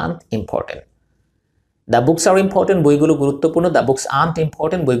হলে aunt important. The books are important, বইগুলো গুরুত্বপূর্ণ, দ্য বুকস আন্ট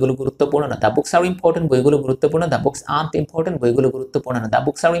ইম্পর্টেন্ট, বইগুলো গুরুত্বপূর্ণ না, দ্য বুকস আর ইম্পর্টেন্ট, বইগুলো গুরুত্বপূর্ণ, দ্য বুকস আন্ট ইম্পর্টেন্ট, বইগুলো গুরুত্বপূর্ণ না, দ্য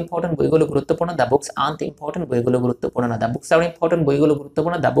বুকস আর ইম্পর্টেন্ট, বইগুলো গুরুত্বপূর্ণ, দ্য বুকস আন্ট ইম্পর্টেন্ট, বইগুলো গুরুত্বপূর্ণ না, দ্য বুকস আর ইম্পর্টেন্ট, বইগুলো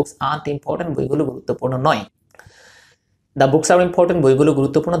গুরুত্বপূর্ণ, দ্য বুকস আন্ট ইম্পর্টেন্ট, বইগুলো গুরুত্বপূর্ণ নয়। দ্য বুকস আর ইম্পর্টেন্ট, বইগুলো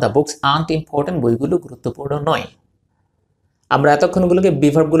গুরুত্বপূর্ণ, দ্য বুকস আন্ট ইম্পর্টেন্ট, বইগুলো গুরুত্বপূর্ণ নয়। আমরা এতক্ষণগুলোকে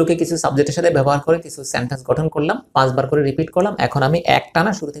বিভার্বগুলোকে কিছু সাবজেক্টের সাথে ব্যবহার করে কিছু সেন্টেন্স গঠন করলাম, 5 বার করে রিপিট করলাম। এখন আমি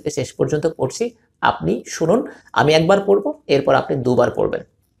একটানা শুরু থেকে শেষ পর্যন্ত পড়ছি, আপনি শুনুন। আমি একবার পড়ব, এরপর আপনি 2 বার পড়বেন।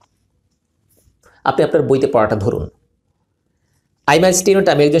 আপনি আপনার বইতে পড়াটা ধরুন। আই এম আ স্টুডেন্ট,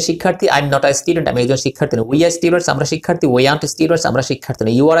 আমি একজন শিক্ষার্থী। I am not a student, আমি একজন শিক্ষার্থী না। উই আর স্টুডেন্টস, আমরা শিক্ষার্থী। উই আরন্ট স্টুডেন্টস, আমরা শিক্ষার্থী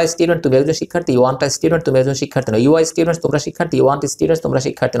না। ইউ আর আ স্টুডেন্ট, তুমি একজন শিক্ষার্থী। ইউ আরন্ট আ স্টুডেন্ট, তুমি একজন শিক্ষার্থী না। ইউ আর স্টুডেন্টস, তোমরা শিক্ষার্থী। ইউ আরন্ট স্টুডেন্টস, তোমরা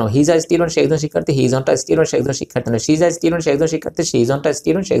শিক্ষার্থী না। হি ইজ আ স্টুডেন্ট, সে একজন শিক্ষার্থী। He is not a student, সে একজন শিক্ষার্থী না। শি ইজ আ স্টুডেন্ট, সে একজন শিক্ষার্থী। She is not a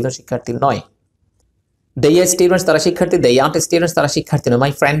student, সে একজন শিক্ষার্থী নয়। দে আর স্টুডেন্টস, তারা শিক্ষার্থী। দে আরন্ট স্টুডেন্টস, তারা শিক্ষার্থী নয়।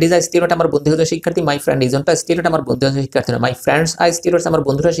 My friend is a student, আমার বন্ধু একজন শিক্ষার্থী। My friend is not a student, আমার বন্ধু একজন শিক্ষার্থী নয়। মাই ফ্রেন্ডস আর স্টুডেন্টস, আমার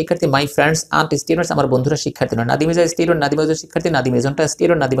বন্ধুরা শিক্ষার্থী। মাই ফ্রেন্ডস আরন্ট স্টুডেন্টস, আমার বন্ধুরা শিক্ষার্থী নয়। Nadim is a student, Nadim একজন শিক্ষার্থী। Nadim is not a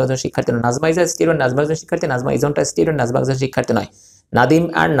student, Nadim একজন শিক্ষার্থী নয়। Nazma is a student, Nazma একজন শিক্ষার্থী। Nazma is not a student, Nazma একজন শিক্ষার্থী নয়। Nadim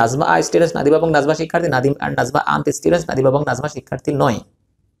and Nazma R students, Nadim এবং নাজমা শিক্ষার্থী। Nadim and Nazma aren't students, Nadim এবং নাজমা শিক্ষার্থী নয়।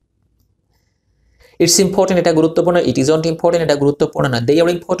 ইটস ইম্পর্টেন্ট, এটা গুরুত্বপূর্ণ। ইট ইজ নট ইম্পর্টেন্ট, এটা গুরুত্বপূর্ণ না। দে আর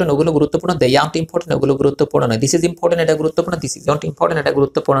ইম্পর্টেন্ট, ওগুলো গুরুত্বপূর্ণ। দে আরন্ট ইম্পর্টেন্ট, ওগুলো গুরুত্বপূর্ণ না। দিস ইজ ইম্পর্টেন্ট, এটা গুরুত্বপূর্ণ। দিস ইজ নট ইম্পর্টেন্ট, এটা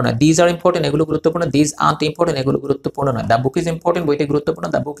গুরুত্বপূর্ণ না। দিজ আর ইম্পর্টেন্ট, এগুলো গুরুত্বপূর্ণ। দিজ আরন্ট ইম্পর্টেন্ট, এগুলো গুরুত্বপূর্ণ নয়। দ্য বুক ইজ ইম্পর্টেন্ট, বইটি গুরুত্বপূর্ণ।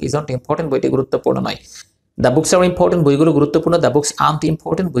 The book is not important, বইটি গুরুত্বপূর্ণ নয়। দ্য বুকস আর ইম্পর্টেন্ট, বইগুলো গুরুত্বপূর্ণ। দ্য বুকস আরন্ট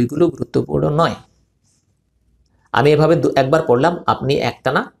ইম্পর্টেন্ট, বইগুলো গুরুত্বপূর্ণ নয়। আমি এভাবে একবার পড়লাম, আপনি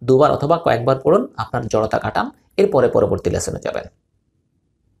একটানা 2 বার অথবা কয়েকবার পড়ুন, আপনার জড়তা কাটান, এরপরে পরবর্তী লেসনে যাবেন।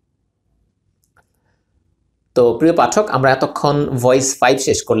 তো প্রিয় পাঠক, আমরা এতক্ষণ ভয়েস 5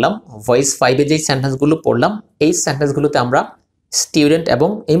 শেষ করলাম। ভয়েস 5-এ যেই সেন্টেন্সগুলো পড়লাম, এই সেন্টেন্সগুলোতে আমরা স্টুডেন্ট এবং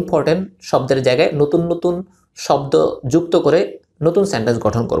ইম্পর্টেন্ট শব্দের জায়গায় নতুন নতুন শব্দ যুক্ত করে নতুন সেন্টেন্স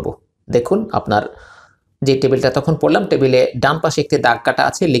গঠন করব। দেখুন, আপনার যে টেবিলটা তখন পড়লাম, টেবিলে ডান পাশে একটি দাগ কাটা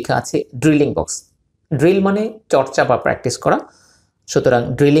আছে, লেখা আছে ড্রিলিং বক্স। ড্রিল মানে চর্চা বা প্র্যাকটিস করা, সুতরাং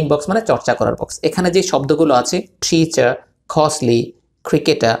ড্রিলিং বক্স মানে চর্চা করার বক্স। এখানে যে শব্দগুলো আছে, টিচার, কস্টলি,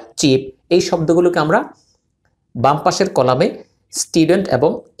 ক্রিকেটার, চিপ, এই শব্দগুলোকে আমরা বাম পাশের কলামে স্টুডেন্ট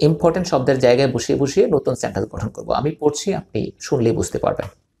এবং ইম্পর্টেন্ট শব্দের জায়গায় বসিয়ে বসিয়ে নতুন সেন্টেন্স গঠন করব। আমি পড়ছি, আপনি শুনলেই বুঝতে পারবেন।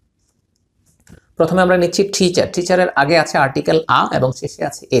 প্রথমে আমরা নিচ্ছি টিচার। টিচারের আগে আছে আর্টিকেল আ এবং শেষে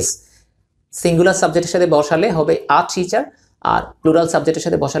আছে এস। সিঙ্গুলার সাবজেক্টের সাথে বসালে হবে আ টিচার, আর প্লুরাল সাবজেক্টের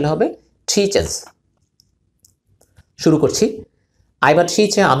সাথে বসালে হবে টিচার্স। শুরু করছি। আই এম আ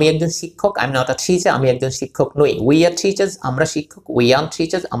টিচার, আমি একজন শিক্ষক। I am not a teacher, আমি একজন শিক্ষক নই। উই আর টিচার্স, আমরা শিক্ষক। উই আরন্ট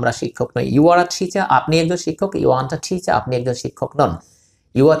টিচার্স, আমরা শিক্ষক নই। ইউ আর আ টিচার, আপনি একজন শিক্ষক। ইউ আরন্ট আ টিচার, আপনি একজন শিক্ষক নন।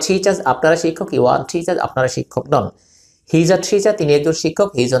 ইউ আর টিচার্স, আপনারা শিক্ষক। ইউ আর টিচার্স, আপনারা শিক্ষক নন। হি ইজ আ টিচার, তিনি একজন শিক্ষক।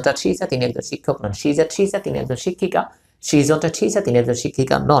 He is not a teacher, তিনি একজন শিক্ষক নন। শি ইজ আ টিচার, তিনি একজন শিক্ষিকা। She is not a teacher, তিনি একজন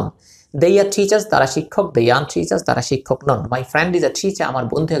শিক্ষিকা নন। দে আর টিচার্স, তারা শিক্ষক। দে আর টিচার্স, তারা শিক্ষক নন। My friend is a teacher, আমার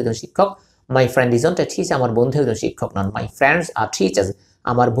বন্ধু একজন শিক্ষক। My friend is not a teacher, আমার বন্ধু একজন শিক্ষক নন। মাই ফ্রেন্ডস আর টিচার্স,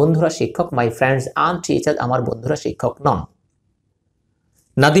 আমার বন্ধুরা শিক্ষক। মাই ফ্রেন্ডস আর টিচার্স, আমার বন্ধুরা শিক্ষক নন।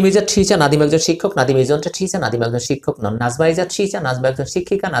 Nadim is a teacher, Nadim একজন শিক্ষক। Nadim is not a teacher, Nadim একজন শিক্ষক নন। Nazma is a teacher, Nazma একজন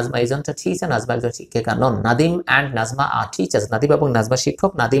শিক্ষিকা। Nazma is not a teacher, Nazma একজন শিক্ষিকা নন। Nadim and Nazma R teachers, Nadim এবং নাজমা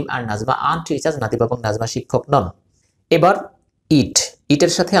শিক্ষক। Nadim and Nazma R teachers, Nadim এবং নাজমা শিক্ষক নন। এবার ইট,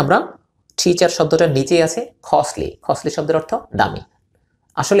 ইটের সাথে আমরা টিচার শব্দটার নিচে আছে কস্টলি। কস্টলি শব্দের অর্থ দামি।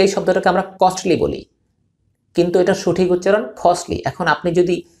 আসলে এই শব্দটাকে আমরা কস্টলি বলি, কিন্তু এটা সঠিক উচ্চারণ কস্টলি। এখন আপনি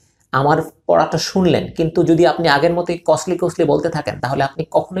যদি আমার পড়াটা শুনলেন, কিন্তু যদি আপনি আগের মতোই কস্টলি কস্টলি বলতে থাকেন, তাহলে আপনি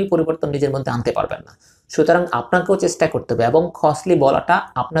কখনোই পরিবর্তন নিজের মধ্যে আনতে পারবেন না। সুতরাং আপনাকেও চেষ্টা করতে হবে, এবং কস্টলি বলাটা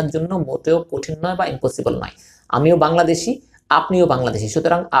আপনার জন্য মোটেও কঠিন নয় বা ইম্পসিবল নয়। আমিও বাংলাদেশি, আপনিও বাংলাদেশি,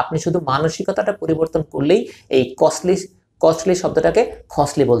 সুতরাং আপনি শুধু মানসিকতাটা পরিবর্তন করলেই এই কস্টলি শব্দটাকে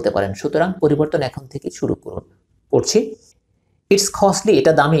কস্টলি বলতে পারেন। সুতরাং পরিবর্তন এখন থেকে শুরু করুন। পড়ছি। ইটস কস্টলি,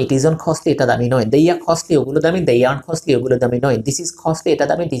 এটা দামি। ইট ইজ অন কস্টলি, এটা দামি নয়। দে আর কস্টলি, ওগুলো দামি। দে আরন্ট কস্টলি, ওগুলো দামি নয়। দিস ইজ কস্টলি, এটা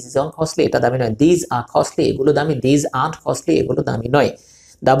দামি। দিস ইজ অন কস্টলি, এটা দামি নয়। দিজ আর কস্টলি, এগুলো দামি। দিজ আরন্ট কস্টলি, এগুলো দামি নয়।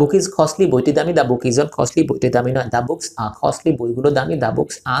 দ্য বুক ইজ কস্টলি, বইটি দামি। The book is on costly, বইটি দামি নয়। দ্য বুকস আর কস্টলি, বইগুলো দামি। দ্য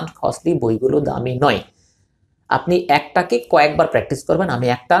বুকস আরন্ট কস্টলি, বইগুলো দামি নয়। আপনি একটাকে কয়েকবার প্র্যাকটিস করবেন, আমি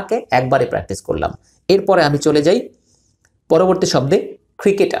একটাকে একবারে প্র্যাকটিস করলাম। এরপরে আমি চলে যাই পরবর্তী শব্দে,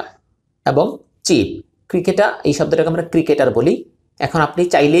 ক্রিকেটার এবং চিপ। ক্রিকেটার, এই শব্দটাকে আমরা ক্রিকেটার বলি। এখন আপনি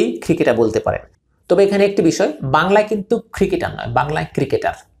চাইলেই ক্রিকেটার বলতে পারেন, তবে এখানে একটি বিষয়, বাংলায় কিন্তু ক্রিকেটার নয়, বাংলায়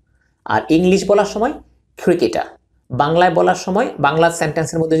ক্রিকেটার। আর ইংলিশ বলার সময় ক্রিকেটার। বাংলায় বলার সময়, বাংলা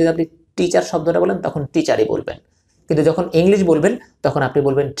সেন্টেন্সের মধ্যে যদি আপনি টিচার শব্দটা বলেন, তখন টিচারই বলবেন, কিন্তু যখন ইংলিশ বলবেন তখন আপনি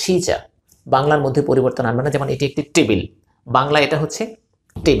বলবেন টিচার। বাংলার মধ্যে পরিবর্তন আনবেন না। যেমন এটি একটি টেবিল, বাংলা এটা হচ্ছে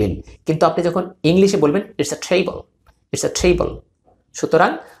টেবিল, কিন্তু আপনি যখন ইংলিশে বলবেন it's a table, it's a table.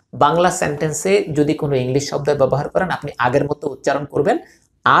 সুতরাং বাংলা সেন্টেন্সে যদি কোনো ইংলিশ শব্দ ব্যবহার করেন, আপনি আগের মতো উচ্চারণ করবেন।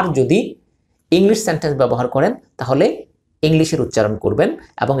 আর যদি ইংলিশ সেন্টেন্স ব্যবহার করেন, তাহলে ইংলিশের উচ্চারণ করবেন,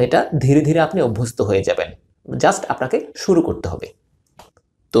 এবং এটা ধীরে ধীরে আপনি অভ্যস্ত হয়ে যাবেন। জাস্ট আপনাকে শুরু করতে হবে।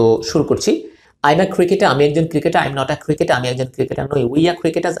 তো শুরু করছি। আই এম আ ক্রিকেটার, আমি একজন cricketer. I am not a cricketer, আমি একজন ক্রিকেটার নই। উই আর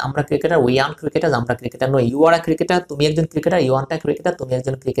ক্রিকেটার্স, আমরা ক্রিকেটার। উই আরন্ট ক্রিকেটার্স, আমরা ক্রিকেটার নই। ইউ আর আ ক্রিকেটার, তুমি একজন cricketer. You aren't a cricketer, তুমি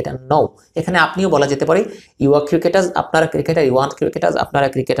একজন ক্রিকেটার নও। এখানে আপনিও বলা যেতে পারে ইউ আর ক্রিকেটার্স, আপনারা ক্রিকেটার। ইউ আরন্ট ক্রিকেটার্স, আপনারা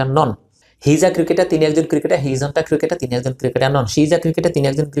cricketer non. He is a cricketer, তিনি একজন cricketer. He is not a cricketer, তিনি একজন cricketer non. She is a cricketer, তিনি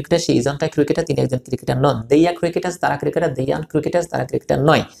একজন cricketer. She is not a cricketer, তিনি একজন ক্রিকেটার নন। দে আর ক্রিকেটার্স, তারা ক্রিকেটার। দে আরন্ট ক্রিকেটার্স, তারা ক্রিকেটার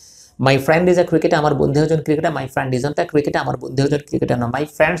নয়। My friend is a cricketer, আমার বন্ধু একজন cricketer. My friend is not a cricketer, আমার বন্ধু একজন cricketer non. My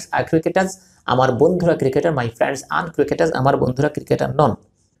friends R cricketers, আমার বন্ধুরা cricketer. My friends aren't cricketers, আমার বন্ধুরা cricketer non.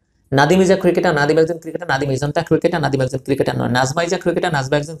 Nadim is a cricketer, Nadim একজন cricketer. Nadim is not a cricketer, Nadim একজন cricketer non. Nazma is a cricketer,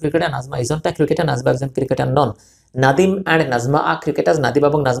 Nazma একজন cricketer. Nazma is not a cricketer, Nazma একজন cricketer non. Nadim and Nazma R cricketers, Nadim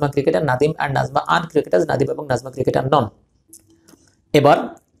এবং Nazma cricketer. Nadim and Nazma R cricketers, Nadim এবং Nazma cricketer নন। এবার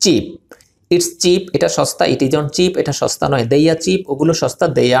chip. It's chip, এটা সস্তা। It is on chip, এটা সস্তা নয়। দে আর চিপ, ওগুলো সস্তা।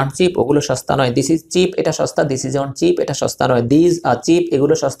 দে আরন্ট চিপ, ওগুলো সস্তা নয়। দিস ইজ চিপ, এটা সস্তা। দিস ইজ অন চিপ, এটা সস্তা নয়। দিজ আর চিপ,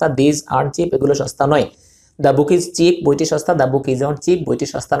 এগুলো সস্তা। দিজ আরন্ট চিপ, এগুলো সস্তা নয়। দ্য বুক ইজ চিপ, বইটি সস্তা। The book is on chip, বইটি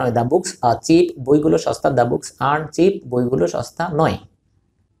সস্তা নয়। দ্য বুকস আর চিপ, বইগুলো সস্তা। দ্য বুকস আরন্ট চিপ, বইগুলো সস্তা নয়।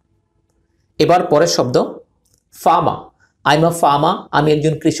 এবার পরের শব্দ, farmer. I am a farmer, আমি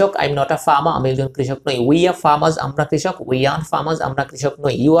একজন কৃষক। I am not a farmer, আমি একজন কৃষক নই। উই আর ফার্মার্স, আমরা কৃষক। উই আরন্ট ফার্মার্স, আমরা কৃষক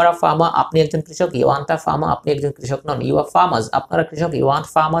নই। ইউ আর আ ফার্মার, আপনি একজন কৃষক। ইউ আরন্ট আ ফার্মার, আপনি একজন কৃষক নন। ইউ আর ফার্মার্স, আপনারা কৃষক। ইউ আরন্ট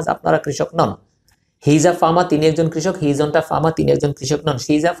ফার্মার্স, আপনারা কৃষক নন। হি ইজ আ ফার্মার, তিনি একজন কৃষক। He is not a farmer, তিনি একজন কৃষক নন।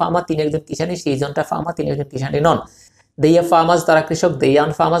 শি ইজ আ ফার্মার, তিনি একজন কিষানী। She is not a farmer, তিনি একজন কিষানী নন। দে আর ফার্মার্স, তারা কৃষক। দে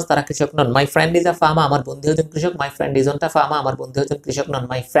আরন্ট ফার্মার্স, তারা কৃষক নন। My friend is a farmer, আমার বন্ধু একজন কৃষক। My friend is not a farmer, আমার বন্ধু একজন কৃষক নন।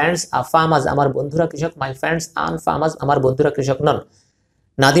 মাই ফ্রেন্ডস আর ফার্মার্স, আমার বন্ধুরা কৃষক। মাই ফ্রেন্ডস আরন্ট ফার্মার্স, আমার বন্ধুরা কৃষক নন।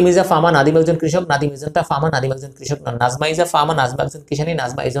 Nadim is a farmer, Nadim একজন কৃষক। Nadim is not a farmer, Nadim একজন কৃষক নন। Nazma is a farmer, Nazma একজন কৃষানী।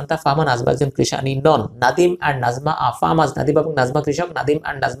 Nazma is not a farmer, Nazma একজন কৃষানী নন। Nadim and Nazma are farmers, Nadim এবং নাজমা কৃষক। Nadim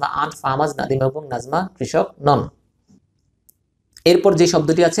and Nazma aren't farmers, Nadim এবং নাজমা কৃষক নন। এরপর যে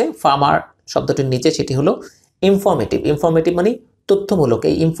শব্দটি আছে ফার্মার শব্দটির নিচে, সেটি হলো ইনফরমেটিভ। ইনফরমেটিভ মানে তথ্যমূলক।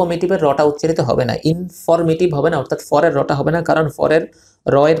 এই ইনফরমেটিভের রটা উচ্চারিত হবে না, ইনফরমেটিভ হবে না, অর্থাৎ ফরের রটা হবে না, কারণ ফরের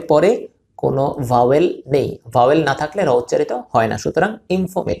র এর পরে কোনো ভাওয়েল নেই। ভাওয়েল না থাকলে র উচ্চারিত হয় না, সুতরাং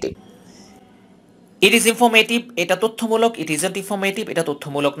ইনফরমেটিভ। ইট ইজ ইনফরমেটিভ, এটা তথ্যমূলক। ইট ইজন্ট ইনফরমেটিভ, এটা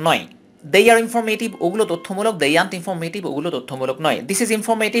তথ্যমূলক নয়। দে আর ইনফরমেটিভ, ওগুলো তথ্যমূলক। দে আরন্ট ইনফরমেটিভ, ওগুলো তথ্যমূলক নয়। দিস ইজ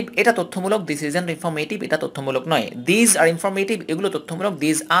ইনফরমেটিভ, এটা তথ্যমূলক। দিস ইজন্ট ইনফরমেটিভ, এটা তথ্যমূলক নয়। দিজ আর ইনফরমেটিভ, এগুলো তথ্যমূলক।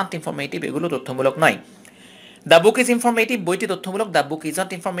 দিজ আরন্ট ইনফরমেটিভ, এগুলো তথ্যমূলক নয়। দ্য বুক ইজ ইনফরমেটিভ, বইটি তথ্যমূলক। The book is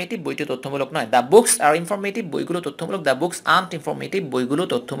not informative, বইটি তথ্যমূলক নয়। দ্য বুকস আর ইনফরমেটিভ, বইগুলো তথ্যমূলক। দ্য বুকস আন্ট ইনফরমেটিভ, বইগুলো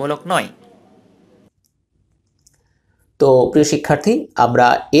তথ্যমূলক নয়। তো প্রিয় শিক্ষার্থী, আমরা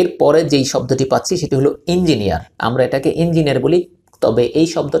এর পরে যেই শব্দটি পাচ্ছি সেটি হলো ইঞ্জিনিয়ার। আমরা এটাকে ইঞ্জিনিয়ার বলি, তবে এই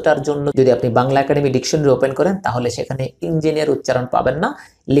শব্দটার জন্য যদি আপনি বাংলা একাডেমি ডিকশনারি ওপেন করেন তাহলে সেখানে ইঞ্জিনিয়ার উচ্চারণ পাবেন না,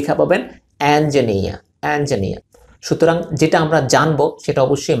 লেখা পাবেন অ্যাঞ্জেনিয়া, অ্যাঞ্জেনিয়া। সুতরাং যেটা আমরা জানবো সেটা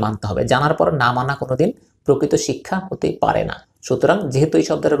অবশ্যই মানতে হবে, জানার পর না মানা কোনোদিন প্রকৃত শিক্ষা হতে পারে না। সুতরাং যেহেতু এই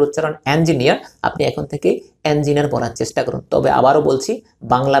শব্দটার উচ্চারণ ইঞ্জিনিয়ার, আপনি এখন থেকে ইঞ্জিনিয়ার বলার চেষ্টা করুন। তবে আবারও বলছি,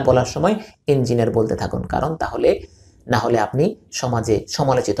 বাংলা বলার সময় ইঞ্জিনিয়ার বলতে থাকুন, কারণ না হলে আপনি সমাজে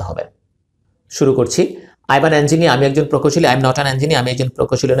সমালোচিত হবেন। শুরু করছি। আই এম অ্যান ইঞ্জিনিয়ার, আমি একজন প্রকৌশলী। I am not an engineer, আমি একজন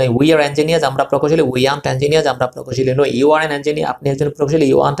প্রকৌশলী নই। উই আর ইঞ্জিনিয়ার্স, আমরা প্রকৌশলী। উই আরন্ট ইঞ্জিনিয়ার্স, আমরা প্রকৌশলী নই। ইউ আর অ্যান ইঞ্জিনিয়ার, আপনি একজন প্রকৌশলী।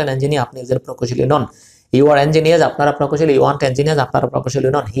 ইউ আরন্ট অ্যান ইঞ্জিনিয়ার, আপনি একজন প্রকৌশলী নন। ইউ আর ইঞ্জিনিয়ার্স, আপনারা প্রকৌশলী। ইউ আরন্ট ইঞ্জিনিয়ার্স, আপনারা প্রকৌশলী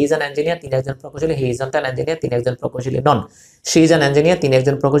নন। হি ইজ অ্যান ইঞ্জিনিয়ার, তিনি একজন প্রকৌশলী। হি ইজন্ট অ্যান ইঞ্জিনিয়ার, তিনি একজন প্রকৌশলী নন। শি ইজ অ্যান ইঞ্জিনিয়ার, তিনি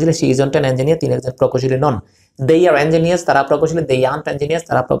একজন প্রকৌশলী। শি ইজন্ট অ্যান ইঞ্জিনিয়ার, তিনি একজন প্রকৌশলী নন। দে আর ইঞ্জিনিয়ার্স, তারা প্রকৌশলী। দে আরন্ট ইঞ্জিনিয়ার্স,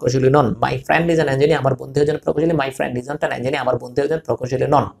 তারা প্রকৌশলী নন। My friend is an engineer, আমার বন্ধু একজন প্রকৌশলী। My friend isn't an engineer, আমার বন্ধু একজন প্রকৌশলী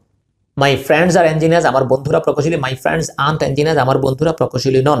নন। মাই ফ্রেন্ডস আর ইঞ্জিনিয়ার্স, আমার বন্ধুরা প্রকৌশলী। মাই ফ্রেন্ডস আরন্ট ইঞ্জিনিয়ার্স, আমার বন্ধুরা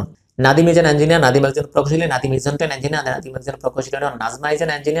প্রকৌশলী নন। Nadim is an engineer, Nadim একজন প্রকৌশলী। Nadim isn't an engineer, Nadim একজন প্রকৌশলী নন। Nazma is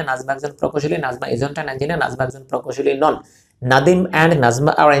an engineer, Nazma একজন প্রকৌশলী। Nazma isn't an engineer, Nazma একজন প্রকৌশলী নন। Nadim and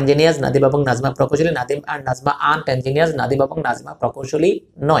Nazma R engineers, Nadim এবং নাজমা প্রকৌশলী। Nadim and Nazma aren't engineers, Nadim এবং নাজমা প্রকৌশলী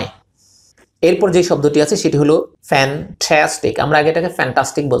নয়। এরপর যে শব্দটি আছে সেটি হলো ফ্যান্টাস্টিক। আমরা আগে এটাকে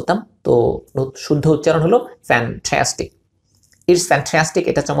ফ্যান্টাস্টিক বলতাম, তো শুদ্ধ উচ্চারণ হলো ফ্যান্টাস্টিক। ইটস ফ্যান্টাস্টিক,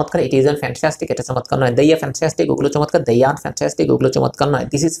 এটা চমৎকার। ইট ইজ ফ্যান্টাস্টিক, এটা চমৎকার নয়। দে আর ফ্যান্টাস্টিক, ওগুলো চমৎকার। দে আর ফ্যান্টাস্টিক, ওগুলো চমৎকার নয়।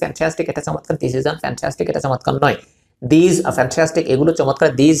 দিস ইজ ফ্যান্টাস্টিক, এটা চমৎকার। দিস ইজ ফ্যান্টাস্টিক, এটা চমৎকার নয়। দিস আর ফ্যান্টাস্টিক, এগুলো চমৎকার।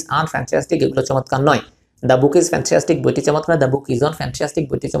 দিস আর ফ্যান্টাস্টিক, এগুলো চমৎকার নয়। দ্য বুক ইজ ফ্যান্টাস্টিক, বইটি চমৎকার। The book is on fantastic,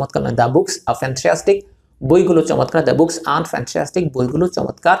 বইটি চমৎকার নয়। দ্য বুকস আর ফ্যান্টাস্টিক, বইগুলো চমৎকার। দ্য বুকস আর ফ্যান্টাস্টিক, বইগুলো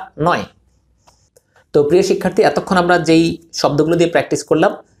চমৎকার নয়। তো প্রিয় শিক্ষার্থী, এতক্ষণ আমরা যেই শব্দগুলো দিয়ে প্র্যাকটিস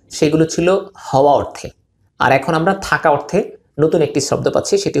করলাম সেগুলো ছিল হওয়া অর্থে, আর এখন আমরা থাকা অর্থে নতুন একটি শব্দ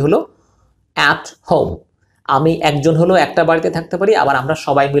পাচ্ছি, সেটি হলো অ্যাট হোম। আমি একজন হলো একটা বাড়িতে থাকতে পারি, আবার আমরা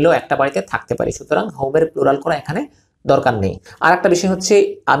সবাই মিলেও একটা বাড়িতে থাকতে পারি। সুতরাং হোমের প্লুরাল করা এখানে দরকার নেই। আর একটা বিষয় হচ্ছে,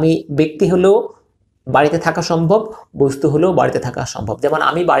 আমি ব্যক্তি হলেও বাড়িতে থাকা সম্ভব, বস্তু হলেও বাড়িতে থাকা সম্ভব। যেমন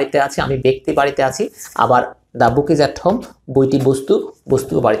আমি বাড়িতে আছি, আমি ব্যক্তি বাড়িতে আছি, আবার the book is at home, বইটি বস্তু,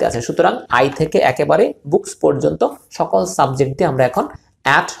 বস্তু বাড়িতে আছে। সুতরাং আই থেকে একেবারে বুকস পর্যন্ত সকল সাবজেক্ট দিয়ে আমরা এখন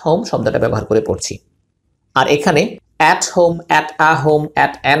অ্যাট হোম শব্দটা ব্যবহার করে পড়ছি। আর এখানে at home, at a home,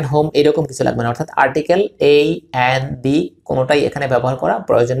 at an home এরকম কিছু লাগবে না, অর্থাৎ আর্টিকেল এ অ্যান বি কোনোটাই এখানে ব্যবহার করা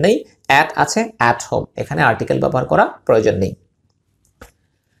প্রয়োজন নেই। অ্যাট আছে, অ্যাট হোম, এখানে আর্টিকেল ব্যবহার করা প্রয়োজন নেই।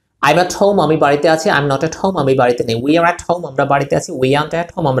 আই এম অ্যাট হোম, আমি বাড়িতে আছি। I am not at home, আমি বাড়িতে নেই। উই আর অ্যাট হোম, আমরা বাড়িতে আছি। উই আরন্ট অ্যাট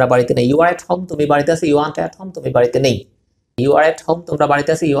হোম, আমরা বাড়িতে নেই। ইউ আর অ্যাট হোম, তুমি বাড়িতে আছো। ইউ আরন্ট অ্যাট হোম, তুমি বাড়িতে নেই। ইউ আর অ্যাট হোম, তোমরা বাড়িতে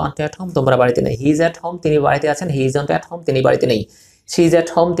আছো। ইউ আরন্ট অ্যাট হোম, তোমরা বাড়িতে নেই। হি ইজ অ্যাট হোম, তিনি বাড়িতে আছেন। হি ইজন্ট অ্যাট হোম, তিনি বাড়িতে নেই। শি ইজ অ্যাট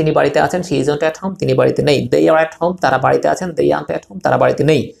হোম, তিনি বাড়িতে আছেন। শি ইজন্ট অ্যাট হোম, তিনি বাড়িতে নেই। দে আর অ্যাট হোম, তারা বাড়িতে আছেন। দে আরন্ট অ্যাট হোম, তারা বাড়িতে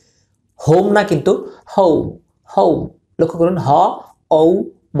নেই। হোম না কিন্তু হোম, হোম। লক্ষ্য করুন, হ ও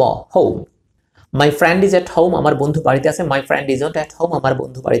ম, home. My friend is at home, আমার বন্ধু বাড়িতে আছে। My friend isn't at home, আমার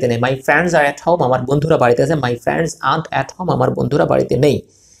বন্ধু বাড়িতে নেই। My friends R at home, আমার বন্ধুরা বাড়িতে আছে। My friends aren't at home, আমার বন্ধুরা বাড়িতে নেই।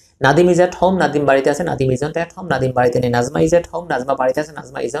 Nadim is at home, Nadim বাড়িতে আছে। Nadim isn't at home, Nadim বাড়িতে নেই। Nazma is at home, Nazma বাড়িতে আছে।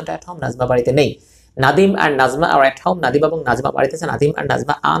 Nazma isn't at home, Nazma বাড়িতে নেই। নাদিম আর নাজমা আর অ্যাট হোম, নাদিম এবং নাজমা বাড়িতে আছে। নাদিম আর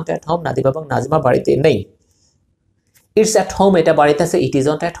Nazma aren't at home, Nadim এবং নাজমা বাড়িতে নেই। ইটস অ্যাট হোম, এটা বাড়িতে আছে। ইট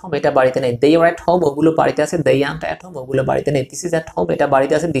ইজন্ট অ্যাট হোম, এটা বাড়িতে নেই। দে আর অ্যাট হোম, ওগুলো বাড়িতে আছে। দে আরন্ট অ্যাট হোম, ওগুলো বাড়িতে নেই। দিস ইজ অ্যাট হোম, এটা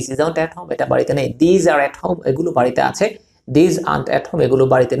বাড়িতে আছে। দিস ইজন্ট অ্যাট হোম, এটা বাড়িতে নেই। দিস আর অ্যাট হোম, এগুলো বাড়িতে আছে। দিস আরন্ট অ্যাট হোম, এগুলো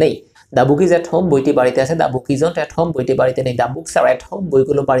বাড়িতে নেই। The book is at home, বইটি বাড়িতে আছে। The book isn't at home, বইটি বাড়িতে নেই। The books are at home,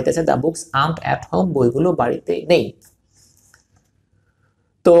 বইগুলো বাড়িতে আছে। The books aren't at home, বইগুলো বাড়িতে নেই।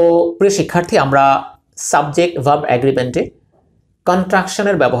 তো প্রিয় শিক্ষার্থী, আমরা সাবজেক্ট ভার্ব এগ্রিমেন্টে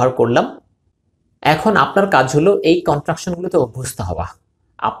কন্ট্রাকশনের ব্যবহার করলাম। এখন আপনার কাজ হলো এই কন্ট্রাকশনগুলোতে অভ্যস্ত হওয়া।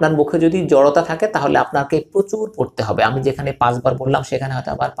 আপনার মুখে যদি জড়তা থাকে তাহলে আপনাকে প্রচুর পড়তে হবে। আমি যেখানে 5 বার বললাম সেখানে হয়তো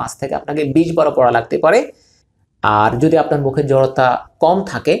আবার 5 থেকে আপনাকে 20 বারও পড়া লাগতে পারে। আর যদি আপনার মুখে জড়তা কম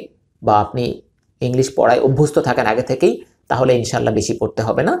থাকে বা আপনি ইংলিশ পড়ায় অভ্যস্ত থাকেন আগে থেকেই, তাহলে ইনশাল্লাহ বেশি পড়তে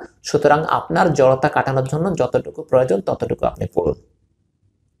হবে না। সুতরাং আপনার জড়তা কাটানোর জন্য যতটুকু প্রয়োজন ততটুকু আপনি পড়ুন।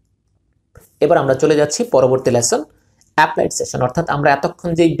 এবার আমরা চলে যাচ্ছি পরবর্তী লেসন, অ্যাপ্লাইড সেশন। অর্থাৎ আমরা এতক্ষণ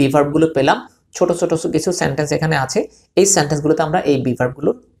যে বিভার্বগুলো পেলাম, ছোট ছোট কিছু সেন্টেন্স এখানে আছে, এই সেন্টেন্সগুলোতে আমরা এই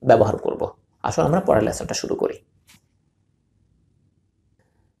বিভার্বগুলো ব্যবহার করব। আসুন আমরা পরের লেসনটা শুরু করি।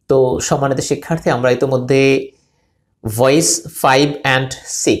 তো সম্মানিত শিক্ষার্থী, আমরা ইতিমধ্যে ভয়েস 5 and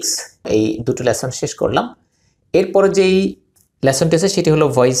 6 এই দুটো লেসন শেষ করলাম। এরপরে যেই লেসনটি আছে সেটি হলো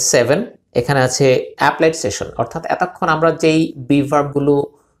ভয়েস 7। এখানে আছে অ্যাপ্লাইড সেশন, অর্থাৎ এতক্ষণ আমরা যেই বি ভার্বগুলো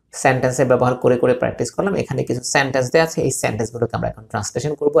সেন্টেন্সে ব্যবহার করে করে প্র্যাকটিস করলাম, এখানে কিছু সেন্টেন্স দেওয়া আছে, এই সেন্টেন্সগুলোকে আমরা এখন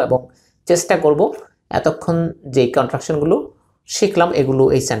ট্রান্সলেশন করব এবং চেষ্টা করব এতক্ষণ যেই কন্ট্রাকশনগুলো শিখলাম এগুলো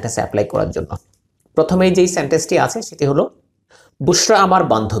এই সেন্টেন্সে অ্যাপ্লাই করার জন্য। প্রথমেই যেই সেন্টেন্সটি আছে সেটি হলো বুশরা আমার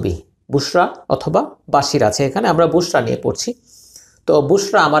বান্ধবী। বুশরা অথবা বাশির আছে, এখানে আমরা বুশরা নিয়ে পড়ছি। তো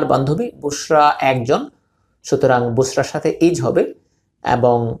বুশরা আমার বান্ধবী, বুশরা একজন, সুতরাং বুশরার সাথে ইজ হবে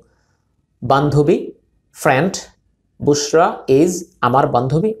এবং বান্ধবী ফ্রেন্ড, বুশরা ইজ আমার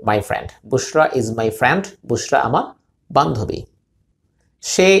বান্ধবী, my friend. Bushra is my friend, বুশরা আমার বান্ধবী।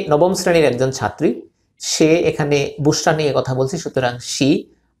 সে নবম শ্রেণীর একজন ছাত্রী, সে এখানে বুশরা নিয়ে কথা বলছি, সুতরাং সি।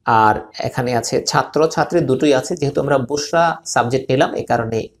 আর এখানে আছে ছাত্র ছাত্রী দুটোই আছে, যেহেতু আমরা বুশরা সাবজেক্ট নিলাম এই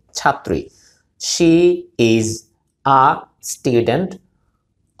কারণে ছাত্রী। She is a student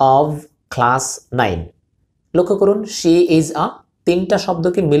of class 9। লক্ষ্য করুন, শি ইজ আ, তিনটা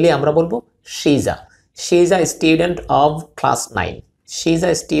শব্দকে মিলিয়ে আমরা বলবো she is a. She is a student of class 9। She is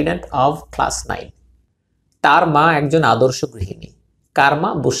a student of class 9। তার মা একজন আদর্শ গৃহিণী। কার মা?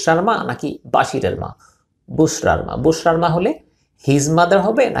 বুশরার মা নাকি বাশিরের মা? বুশরার মা। বুশরার মা হলে হিজ মাদার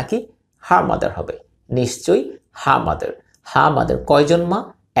হবে নাকি হার মাদার হবে? নিশ্চয়ই হা মাদার। হা মাদার। কয়জন মা?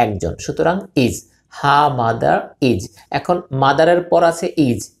 একজন, সুতরাং ইজ। Ha mother is. এখন মাদারের পর আছে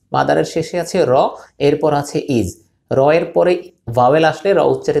ইজ, মাদারের শেষে আছে র, এরপর আছে ইজ। র এর পরে ভাওয়েল আসলে র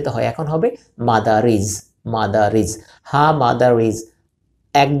উচ্চারিত হয়, এখন হবে mother is. Mother is. Ha mother is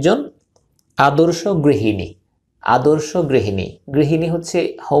একজন আদর্শ গৃহিণী। আদর্শ গৃহিণী, গৃহিণী হচ্ছে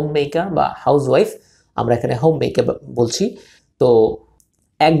হোম মেকার বা হাউস ওয়াইফ, আমরা এখানে হোম মেকার বলছি। তো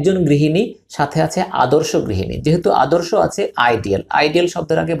একজন গৃহিণী, সাথে আছে আদর্শ গৃহিণী। যেহেতু আদর্শ আছে আইডিয়াল, আইডিয়াল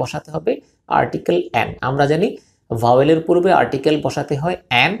শব্দের আগে বসাতে হবে আর্টিকেল অ্যান। আমরা জানি ভাওয়েলের পূর্বে আর্টিকেল বসাতে হয়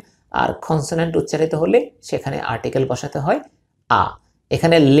অ্যান, আর কনসোনেন্ট উচ্চারিত হলে সেখানে আর্টিকেল বসাতে হয় আ।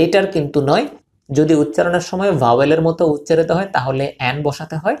 এখানে লেটার কিন্তু নয়, যদি উচ্চারণের সময় ভাওয়েলের মতো উচ্চারিত হয় তাহলে অ্যান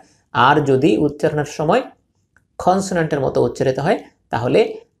বসাতে হয়, আর যদি উচ্চারণের সময় কনসোনেন্টের মতো উচ্চারিত হয় তাহলে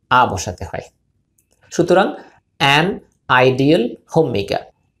আ বসাতে হয়। সুতরাং অ্যান আইডিয়াল হোম মেকার।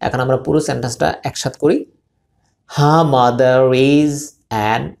 এখন আমরা পুরো সেন্টেন্সটা একসাথে করি। হা mother is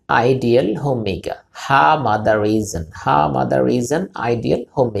an ideal home maker. Ha mother is an, Ha mother is an ideal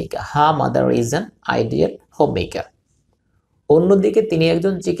home maker. Ha mother is an ideal home maker. অন্যদিকে তিনি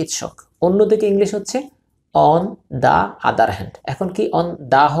একজন চিকিৎসক। অন্যদিকে ইংলিশ হচ্ছে অন দ্য আদার হ্যান্ড। এখন কি অন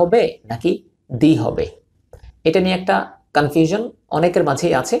দা হবে নাকি দি হবে, এটা নিয়ে একটা কনফিউশন অনেকের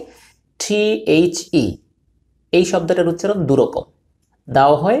মাঝেই আছে। THE এই শব্দটার উচ্চারণ দুরকম,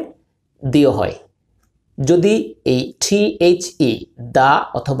 দাও হয় দিও হয়। যদি এই THE দা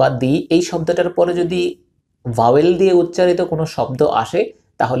অথবা দি এই শব্দটার পরে যদি ভাওয়েল দিয়ে উচ্চারিত কোনো শব্দ আসে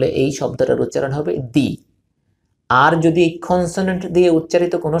তাহলে এই শব্দটার উচ্চারণ হবে দি। আর যদি কনসোনেন্ট দিয়ে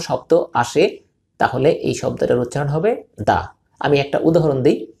উচ্চারিত কোনো শব্দ আসে তাহলে এই শব্দটার উচ্চারণ হবে দা। আমি একটা উদাহরণ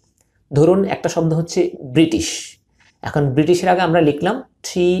দিই। ধরুন একটা শব্দ হচ্ছে ব্রিটিশ। এখন ব্রিটিশের আগে আমরা লিখলাম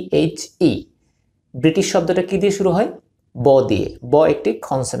THE। ব্রিটিশ শব্দটা কি দিয়ে শুরু হয়? ব দিয়ে। ব একটি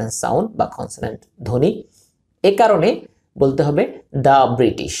কনসোনেন্ট সাউন্ড বা কনসোনেন্ট ধ্বনি, এ কারণে বলতে হবে দ্য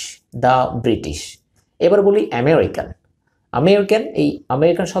ব্রিটিশ। The British. এবার বলি আমেরিকান। আমেরিকান, এই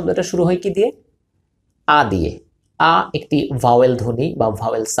আমেরিকান শব্দটা শুরু হয় কি দিয়ে? আ দিয়ে। আ একটি ভাওয়েল ধ্বনি বা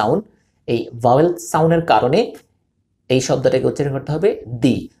ভাওয়েল সাউন্ড, এই ভাওয়েল সাউন্ডের কারণে এই শব্দটাকে উচ্চারণ করতে হবে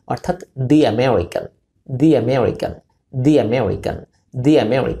দি, অর্থাৎ the American. The American, the American, the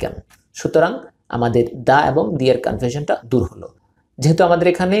American. সুতরাং আমাদের দা এবং দি এর কনফিউশনটা দূর হলো। যেহেতু আমাদের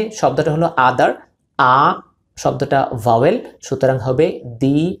এখানে শব্দটা হলো আদার, আ শব্দটা ভাওয়েল, সুতরাং হবে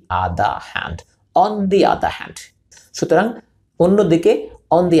দি other hand, on the other hand. সুতরাং অন্যদিকে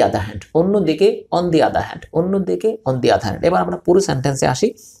অন দি আদার হ্যান্ড, অন্যদিকে অন দি আদার হ্যান্ড, অন্যদিকে অন দি আদার হ্যান্ড। এবার আমরা পুরো সেন্টেন্সে আসি।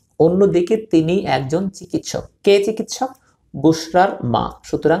 অন্যদিকে তিনি একজন চিকিৎসক। কে চিকিৎসক? বুশরার মা,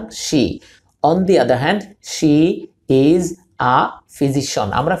 সুতরাং she. On the other hand she is a physician.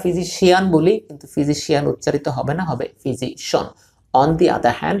 আমরা ফিজিশিয়ান বলি কিন্তু ফিজিশিয়ান উচ্চারিত হবে না, হবে physician. On the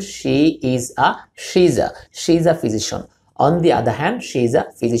other hand she is a, she is a physician. On the other hand she is a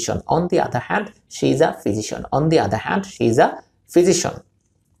physician. On the other hand she is a physician. On the other hand she is a physician.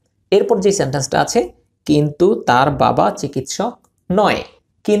 এরপর যে সেন্টেন্সটা আছে, কিন্তু তার বাবা চিকিৎসক নয়।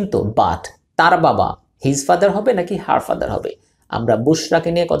 কিন্তু বাট, তার বাবা হিজ ফাদার হবে নাকি হার ফাদার হবে? আমরা বুশরাকে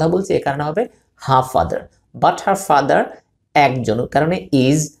নিয়ে কথা বলছি, এ কারণে হবে her father. But her father একজন, কারণে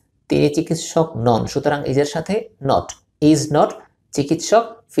ইজ, তিনি চিকিৎসক নন, সুতরাং ইজের সাথে নট। ইজ নট চিকিৎসক,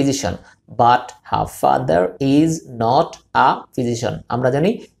 physician. But her father is not a physician. আমরা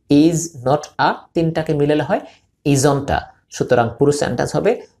জানি ইজ নট আ তিনটাকে মিলালে হয় ইজনটা, সুতরাং পুরো সেন্টেন্স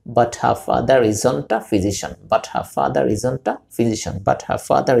হবে but her father isn't a physician. But her father isn't a physician. But her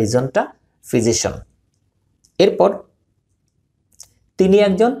father isn't a physician. এরপর তিনি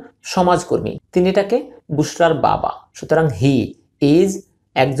একজন সমাজকর্মী, তিনিটাকে বুশরার বাবা, সুতরাং হি ইজ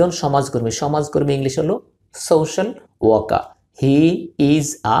একজন সমাজকর্মী, সমাজকর্মী ইংলিশ হলো social worker. He is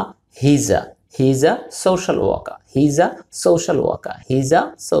a he is a social worker, he is a social worker, he is a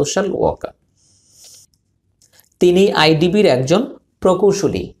social worker. তিনি আইডিবির একজন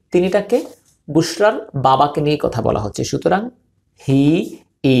প্রকৌশলী, তিনিটাকে বুশরার বাবাকে নিয়ে কথা বলা হচ্ছে, সুতরাং হি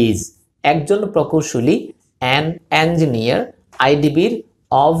ইজ একজন প্রকৌশলী, an engineer আইডিবির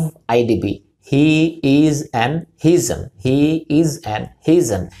of IDB. He is an হিজন, he is an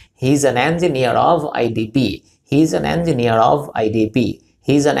হিজন, he is an engineer of IDB, he is an engineer of IDB,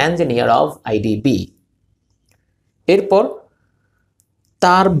 he is an engineer of IDB. এরপর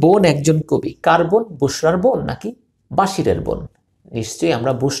তার বোন একজন কবি, কার বোন? বুশরার বোন নাকি বাশিরের বোন? নিশ্চয়ই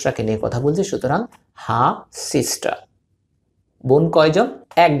আমরা বুশরাকে নিয়ে কথা বলছি, সুতরাং হা সিস্টার। বোন কয়জন?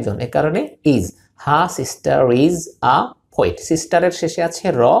 একজন, এ কারণে is. Ha sister is a poet, সিস্টারের শেষে আছে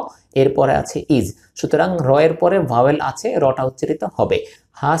র, এরপরে আছে ইজ, সুতরাং র এর পরে ভাওয়েল আছে, রটা উচ্চারিত হবে।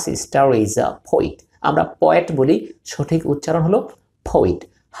 হা সিস্টার ইজ আ পোয়েট, আমরা পয়েট বলি, সঠিক উচ্চারণ হলো poet.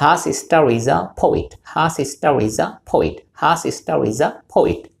 Ha sister is a poet, Ha sister is a poet, Ha sister is a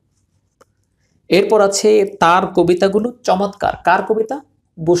poet. এরপর আছে তার কবিতাগুলো চমৎকার, কার কবিতা?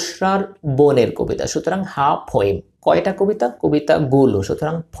 বুশরার বোনের কবিতা, সুতরাং হা পোয়েম। কয়টা কবিতা? কবিতাগুলো,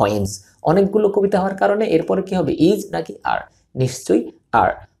 সুতরাং পোয়েমস। অনেকগুলো কবিতা হওয়ার কারণে এরপরে কি হবে? ইজ নাকি আর? নিশ্চয়ই আর।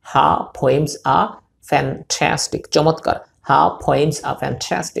 হা পোয়েমস আর ফ্যান্টাস্টিক, চমৎকার। হা পোয়েমস আর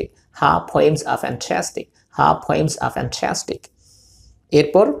ফ্যান্টাস্টিক, হা পোয়েমস আর ফ্যান্টাস্টিক, হা পোয়েমস আর ফ্যান্টাস্টিক।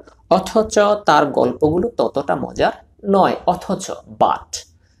 এরপর অথচ তার গল্পগুলো ততটা মজার নয়, অথচ বাট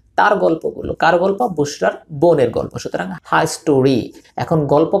তার গল্পগুলো, কার গল্প? বুশরার বোনের গল্প, সুতরাং হা স্টোরি। এখন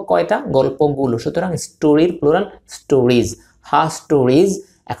গল্প কয়টা? গল্পগুলো, সুতরাং স্টোরির প্লুরাল স্টোরিজ। হা স্টোরিজ,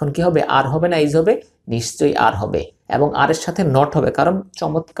 এখন কি হবে? আর হবে না ইজ হবে? নিশ্চয়ই আর হবে, এবং আর এর সাথে নট হবে, কারণ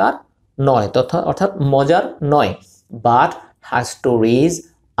চমৎকার নয় অর্থাৎ মজার নয়। But Ha stories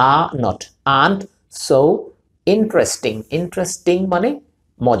are not and so interesting, interesting মানে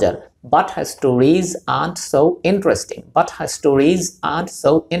মজার। But her stories aren't so interesting, but her stories aren't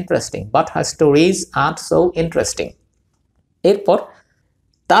so interesting, but her stories aren't so interesting. এরপর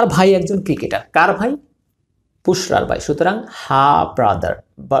তার ভাই একজন ক্রিকেটার, কার ভাই? বুশরার ভাই, সুতরাং হা ব্রাদার।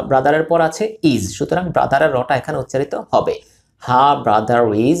 ব্রাদারের পর আছে ইজ, সুতরাং ব্রাদারের রটা এখানে উচ্চারিত হবে। হা brother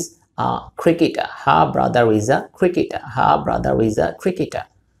is a cricketer, Ha brother is a cricketer, Ha brother is a cricketer.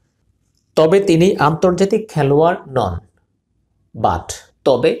 তবে তিনি আন্তর্জাতিক খেলোয়াড় নন। বাট,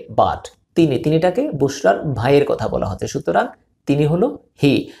 তবে বাট, তিনিটাকে বুশরার ভাইয়ের কথা বলা হচ্ছে, সুতরাং তিনি হলো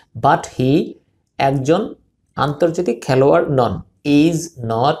হি। বাট হি একজন আন্তর্জাতিক খেলোয়াড় নন, is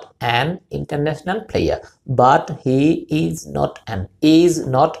not an international player. But he is not an, is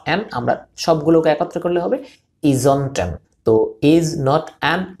not an আমরা সবগুলোকে একত্র করলে হবে ইজন্ট অ্যান। তো is not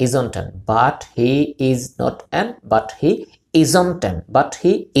an isn't an, but he is not an, but he isn't an, but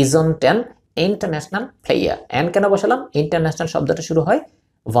he isn't an international player. An কেন বসালাম? International শব্দটা শুরু হয়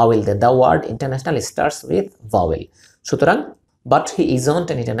ভাওয়েল দিয়ে, the word international starts with vowel, সুতরাং but he isn't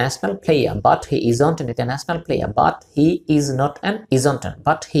an international player, but he isn't an international player, but he is not an isn't an,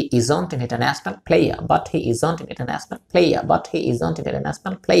 but he isn't an international player, but he isn't an international player, but he isn't an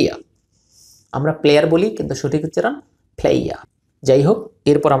international player. আমরা player বলি কিন্তু সঠিক উচ্চারণ player. যাই হোক,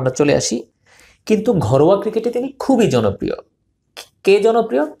 এরপর আমরা চলে আসি, কিন্তু ঘরোয়া ক্রিকেটে তিনি খুবই জনপ্রিয়। কে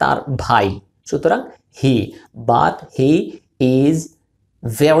জনপ্রিয়? তার ভাই, সুতরাং হি। But he is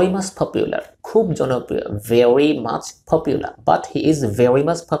very much popular, খুব জনপ্রিয়, very much popular, but he is very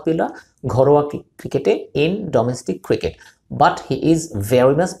much popular ঘরোয়া ক্রিকেটে in domestic cricket, but he is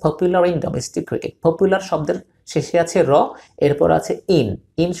very much popular in domestic cricket। popular শব্দের শেষে আছে র, এরপর আছে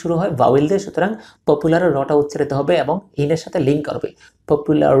in শুরু হয় ভাওয়েল দিয়ে, সুতরাং পপুলার রটা উচ্চারিত হবে এবং ইনের সাথে লিঙ্ক করবে,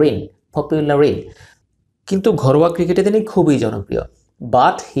 popular in। কিন্তু ঘরোয়া ক্রিকেটে তিনি খুবই জনপ্রিয়।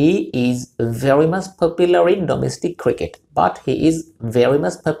 But he is very much popular in domestic cricket, but he is very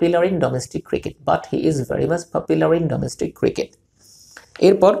much popular in domestic cricket, but he is very much popular in domestic cricket।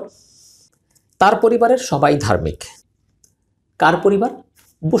 এরপর তার পরিবারের সবাই ধার্মিক, কার পরিবার?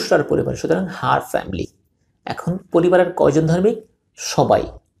 বুশরার পরিবার, সুতরাং হার ফ্যামিলি। এখন পরিবারের কয়জন ধার্মিক? সবাই,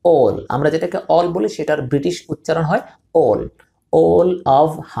 অল। আমরা যেটাকে অল বলি সেটার ব্রিটিশ উচ্চারণ হয় all, all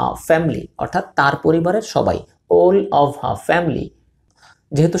of her family, অর্থাৎ তার পরিবারের সবাই, অল অফ হার ফ্যামিলি।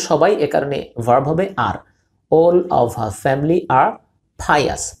 যেহেতু সবাই, এ কারণে ভার্ব হবে আর। All of her family R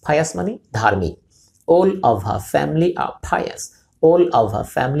pious, pious মানে ধার্মিক। All of her family R pious, all of her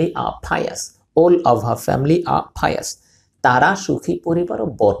family R pious, all of her family R pious. তারা সুখী পরিবারও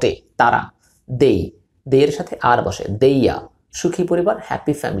বটে, তারা, দে, দের সাথে আর বসে, দেইয়া, সুখী পরিবার,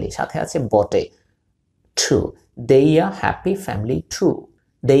 হ্যাপি ফ্যামিলি, সাথে আছে বটে, true. They are happy family true.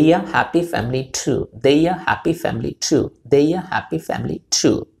 They are happy family true. They are happy family true. They are happy family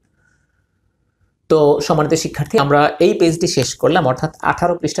true. তো সম্মানিত শিক্ষার্থী, আমরা এই পেজটি শেষ করলাম, অর্থাৎ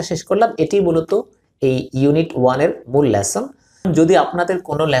 18 পৃষ্ঠা শেষ করলাম। এটি মূলত এই ইউনিট 1 এর মূল লেসন। যদি আপনাদের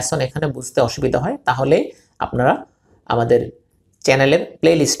কোনো লেসন এখানে বুঝতে অসুবিধা হয় তাহলে আপনারা আমাদের চ্যানেলের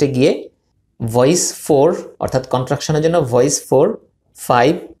প্লেলিস্টে গিয়ে ভয়েস 4 অর্থাৎ কন্ট্রাকশনের জন্য ভয়েস 4,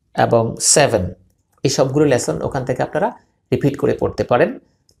 5 এবং 7 এই সবগুলো লেসন ওখান থেকে আপনারা রিপিট করে পড়তে পারেন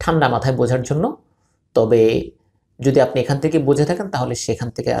ঠান্ডা মাথায় বোঝার জন্য। তবে যদি আপনি এখান থেকে বুঝে থাকেন তাহলে সেখান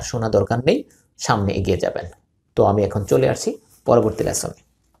থেকে আর শোনা দরকার নেই, সামনে এগিয়ে যাবেন। তো আমি এখন চলে আসছি পরবর্তী লেসনে।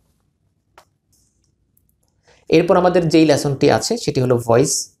 এরপর আমাদের যেই লেসনটি আছে সেটি হলো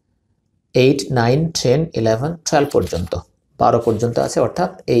ভয়েস 8, 9, 10, 11, 12 পর্যন্ত, 12 পর্যন্ত আছে।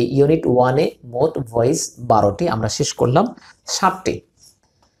 অর্থাৎ এই ইউনিট 1-এ মোট ভয়েস 12টি, আমরা শেষ করলাম 7টি।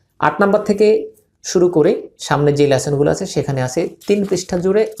 8 নাম্বার থেকে শুরু করে সামনে যে লেসনগুলো আছে সেখানে আছে 3 পৃষ্ঠা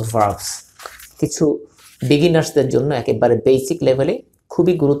জুড়ে ভার্বস। কিছু বিগিনার্সদের জন্য একেবারে বেসিক লেভেলে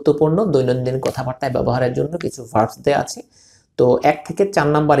খুবই গুরুত্বপূর্ণ দৈনন্দিন কথাবার্তায় ব্যবহারের জন্য কিছু ভার্বস দেওয়া আছে। তো 1 থেকে 4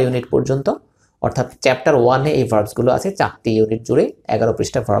 নাম্বার ইউনিট পর্যন্ত অর্থাৎ চ্যাপ্টার 1-এ এই ভার্বসগুলো আছে। 4টি ইউনিট জুড়ে 11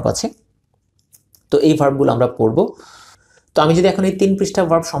 পৃষ্ঠা ভার্ব আছে। তো এই ভার্বগুলো আমরা পড়ব। তো আমি যদি এখন এই 3 পৃষ্ঠা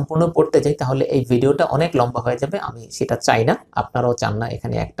ভার্ব সম্পূর্ণ পড়তে যাই তাহলে এই ভিডিওটা অনেক লম্বা হয়ে যাবে। আমি সেটা চাই না, আপনারাও চান না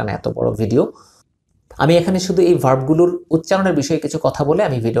এখানে একটানা এত বড় ভিডিও। আমি এখানে শুধু এই ভার্বগুলোর উচ্চারণের বিষয়ে কিছু কথা বলে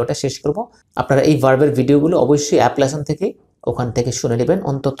আমি ভিডিওটা শেষ করব। আপনারা এই ভার্বের ভিডিওগুলো অবশ্যই অ্যাপ লেসন থেকে ওখান থেকে শুনে নেবেন।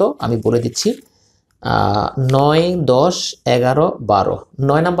 অন্তত আমি বলে দিচ্ছি 9, 10, 11, 12।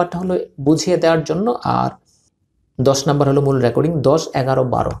 9 নাম্বারটা হলো বুঝিয়ে দেওয়ার জন্য, আর 10 নাম্বার হলো মূল রেকর্ডিং। 10, 11,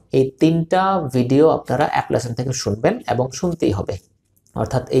 12 এই 3টা ভিডিও আপনারা অ্যাপ লেসন থেকে শুনবেন এবং শুনতেই হবে।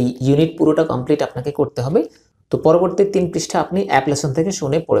 অর্থাৎ এই ইউনিট পুরোটা কমপ্লিট আপনাকে করতে হবে। তো পরবর্তী 3 পৃষ্ঠা আপনি অ্যাপ লেসন থেকে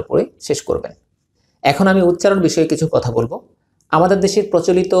শুনে পড়ে পড়ে শেষ করবেন। এখন আমি উচ্চারণ বিষয়ে কিছু কথা বলবো। আমাদের দেশের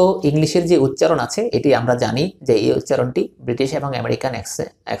প্রচলিত ইংলিশের যে উচ্চারণ আছে এটি আমরা জানি যে এই উচ্চারণটি ব্রিটিশ এবং আমেরিকান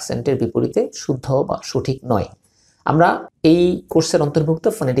অ্যাকসেন্টের বিপরীতে শুদ্ধ বা সঠিক নয়। আমরা এই কোর্সের অন্তর্ভুক্ত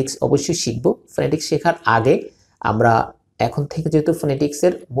ফোনেটিক্স অবশ্যই শিখব। ফোনেটিক্স শেখার আগে আমরা এখন থেকে যেহেতু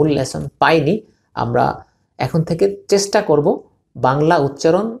ফোনেটিক্সের মূল লেসন পাইনি, আমরা এখন থেকে চেষ্টা করব বাংলা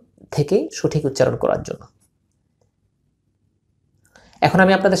উচ্চারণ থেকে সঠিক উচ্চারণ করার জন্য। এখন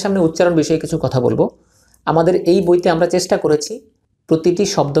আমি আপনাদের সামনে উচ্চারণ বিষয়ে কিছু কথা বলবো। আমাদের এই বইতে আমরা চেষ্টা করেছি প্রতিটি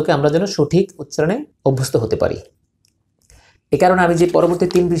শব্দকে আমরা যেন সঠিক উচ্চারণে অভ্যস্ত হতে পারি। এ কারণে আমি যে পরবর্তী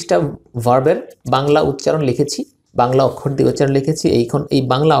 3 পৃষ্ঠা ভার্বের বাংলা উচ্চারণ লিখেছি, বাংলা অক্ষর দিয়ে উচ্চারণ লিখেছি, এই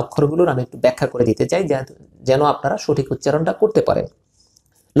বাংলা অক্ষরগুলোর আমি একটু ব্যাখ্যা করে দিতে চাই যেন আপনারা সঠিক উচ্চারণটা করতে পারেন।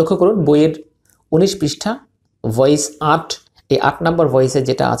 লক্ষ্য করুন বইয়ের 19 পৃষ্ঠা ভয়েস 8, এই 8 নম্বর ভয়েসে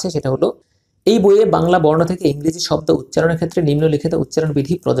যেটা আছে সেটা হলো, এই বইয়ে বাংলা বর্ণ থেকে ইংরেজি শব্দ উচ্চারণের ক্ষেত্রে নিম্নলিখিত উচ্চারণ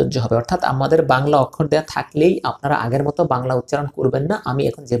বিধি প্রযোজ্য হবে। অর্থাৎ আমাদের বাংলা অক্ষর দেওয়া থাকলেই আপনারা আগের মতো বাংলা উচ্চারণ করবেন না। আমি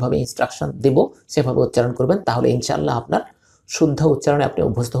এখন যেভাবে ইনস্ট্রাকশন দেব সেভাবে উচ্চারণ করবেন, তাহলে ইনশাআল্লাহ আপনার শুদ্ধ উচ্চারণে আপনি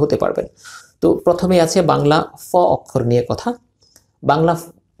অভ্যস্ত হতে পারবেন। তো প্রথমেই আছে বাংলা ফ অক্ষর নিয়ে কথা। বাংলা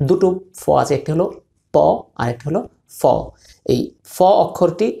দুটো ফ আছে, একটি হলো প আর একটি হলো ফ। এই ফ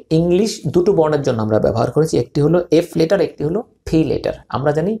অক্ষরটি ইংলিশ দুটো বর্ণের জন্য আমরা ব্যবহার করেছি, একটি হলো এফ লেটার, একটি হলো ফি লেটার।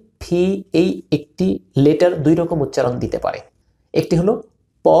 আমরা জানি ফি এই একটি লেটার 2 রকম উচ্চারণ দিতে পারে, একটি হলো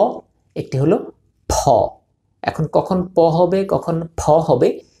প, একটি হলো ফ। এখন কখন প হবে কখন ফ হবে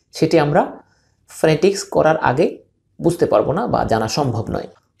সেটি আমরা ফোনেটিক্স করার আগে বুঝতে পারবো না বা জানা সম্ভব নয়।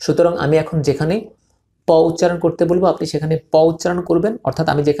 সুতরাং আমি এখন যেখানে প উচ্চারণ করতে বলবো আপনি সেখানে প উচ্চারণ করবেন। অর্থাৎ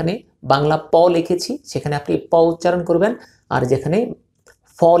আমি যেখানে বাংলা প লিখেছি সেখানে আপনি প উচ্চারণ করবেন, আর যেখানে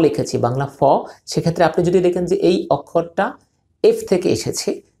ফ লিখেছি বাংলা ফ, সেক্ষেত্রে আপনি যদি দেখেন যে এই অক্ষরটা এফ থেকে এসেছে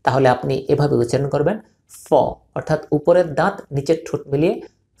তাহলে আপনি এভাবে উচ্চারণ করবেন ফ, অর্থাৎ উপরের দাঁত নিচের ঠোঁট মিলিয়ে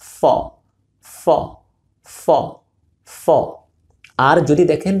ফ ফ ফ ফ। আর যদি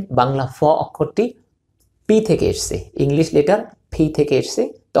দেখেন বাংলা ফ অক্ষরটি পি থেকে এসছে, ইংলিশ লেটার ফি থেকে এসছে,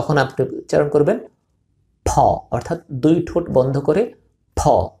 তখন আপনি উচ্চারণ করবেন ফ, অর্থাৎ 2 ঠোঁট বন্ধ করে ফ।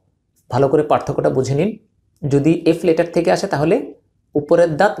 ভালো করে পার্থক্যটা বুঝে নিন। যদি এফ লেটার থেকে আসে তাহলে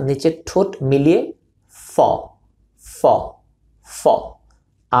উপরের দাঁত নিচের ঠোঁট মিলিয়ে ফ ফ ফ।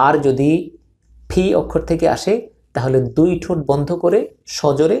 আর যদি ফি অক্ষর থেকে আসে তাহলে 2 ঠোঁট বন্ধ করে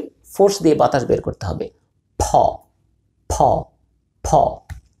সজোরে ফোর্স দিয়ে বাতাস বের করতে হবে ফ ফ ফ।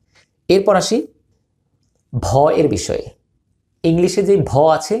 এরপর আসি ভ এর বিষয়ে। ইংলিশে যে ভ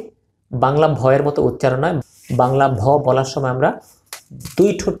আছে বাংলা ভয়ের মতো উচ্চারণ নয়। বাংলা ভ বলার সময় আমরা 2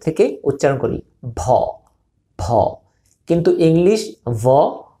 ঠোঁট থেকে উচ্চারণ করি ভ ভ, কিন্তু ইংলিশ ভ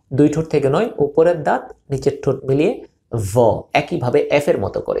 2 ঠোঁট থেকে নয়, উপরের দাঁত নিচের ঠোঁট মিলিয়ে ভ, একইভাবে এফ এর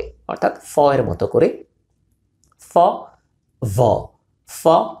মতো করে, অর্থাৎ ফ এর মতো করে ফ ভ, ফ,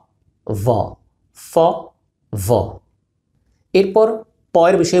 ভ, ফ, ভ। এরপর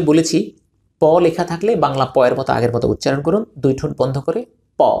পয়ের বিষয়ে বলেছি, প লেখা থাকলে বাংলা পয়ের মতো আগের মতো উচ্চারণ করুন, দুই ঠোঁট বন্ধ করে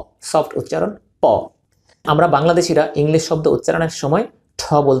প, সফট উচ্চারণ প। আমরা বাংলাদেশিরা ইংলিশ শব্দ উচ্চারণের সময় ঠ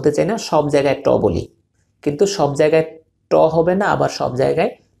বলতে চাই না, সব জায়গায় ট বলি, কিন্তু সব জায়গায় ট হবে না, আবার সব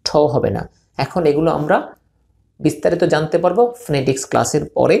জায়গায় ঠ হবে না। এখন এগুলো আমরা বিস্তারিত জানতে পারবো ফোনেটিক্স ক্লাসের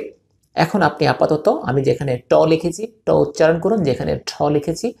পরে। এখন আপনি আপাতত আমি যেখানে ট লিখেছি ট উচ্চারণ করুন, যেখানে ঠ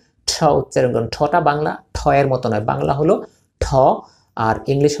লিখেছি ঠ উচ্চারণ করুন। ঠটা বাংলা ঠ এর মতো নয়, বাংলা হলো ঠ আর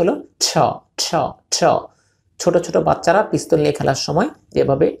ইংলিশ হলো ছ, ছ, ছ। ছোট ছোট বাচ্চারা পিস্তল নিয়ে খেলার সময়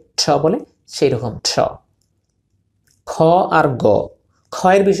যেভাবে ছ বলে সেই রকম ছ। খ আর গ, খ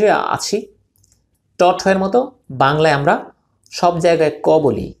এর বিষয়ে আছি। ট ঠ এর মতো বাংলায় আমরা সব জায়গায় ক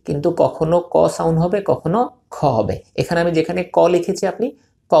বলি, কিন্তু কখনো ক সাউন্ড হবে, কখনো খ হবে। এখানে আমি যেখানে ক লিখেছি আপনি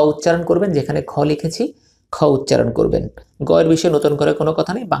ক উচ্চারণ করবেন, যেখানে খ লিখেছি খ উচ্চারণ করবেন। গ এর বিষয়ে নতুন করে কোনো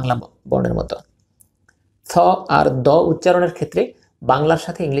কথা নেই, বাংলা বর্ণের মতো। থ আর দ উচ্চারণের ক্ষেত্রে বাংলার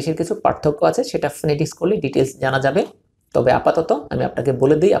সাথে ইংলিশের কিছু পার্থক্য আছে, সেটা ফোনেটিক্স করলে ডিটেলস জানা যাবে। তবে আপাতত আমি আপনাকে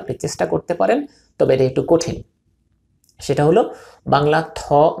বলে দিই, আপনি চেষ্টা করতে পারেন, তবে এটা একটু কঠিন। সেটা হলো বাংলা থ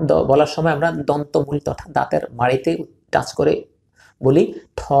দ বলার সময় আমরা দন্তমূল তথা দাঁতের মাড়িতে টাচ করে বলি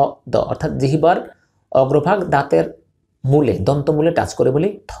ঠ দ, অর্থাৎ জিহ্বার অগ্রভাগ দাঁতের মূলে দন্তমূলে টাচ করে বলি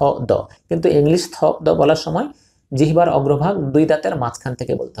ঠ দ। কিন্তু ইংলিশ থ দ বলার সময় জিহ্বার অগ্রভাগ দুই দাঁতের মাঝখান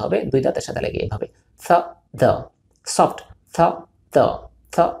থেকে বলতে হবে, দুই দাঁতের সাথে লেগে এভাবে থ দ, সফট থ দ,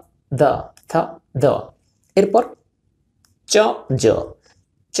 থ দ, থ দ। এরপর চ জ,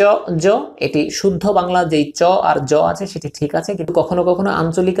 চ জ এটি শুদ্ধ বাংলা যেই চ আর জ আছে সেটি ঠিক আছে, কিন্তু কখনো কখনো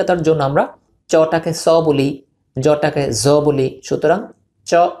আঞ্চলিকতার জন্য আমরা চটাকে স বলি, জটাকে জ বলি। সুতরাং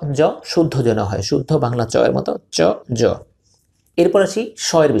চ জ শুদ্ধ যেন হয়, শুদ্ধ বাংলা চ এর মতো চ জ। এরপর আসি স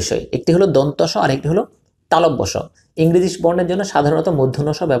এর বিষয়, একটি হলো দন্ত স আর একটি হলো তালব্য স। ইংরেজি বর্ণের জন্য সাধারণত মূর্ধন্য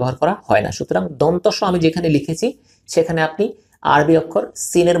স ব্যবহার করা হয় না, সুতরাং দন্ত স আমি যেখানে লিখেছি সেখানে আপনি আরবি অক্ষর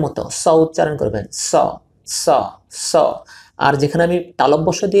সিনের মতো স উচ্চারণ করবেন, স স স। আর যেখানে আমি তালব্য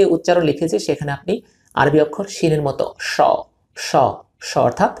স দিয়ে উচ্চারণ লিখেছি সেখানে আপনি আরবি অক্ষর শিনের মতো স স স,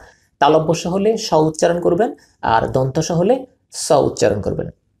 অর্থাৎ তালব্য স হলে স উচ্চারণ করবেন আর দন্ত স হলে স উচ্চারণ করবেন।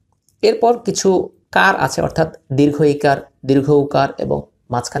 এরপর কিছু কার আছে, অর্থাৎ দীর্ঘ ইকার, দীর্ঘ উকার এবং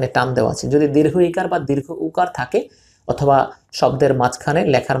মাঝখানে টান দেওয়া আছে। যদি দীর্ঘ ইকার বা দীর্ঘ উকার থাকে অথবা শব্দের মাঝখানে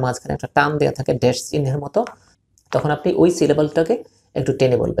লেখার মাঝখানে একটা টান দেওয়া থাকে ড্যাশ চিহ্নের মতো, তখন আপনি ওই সিলেবলটাকে একটু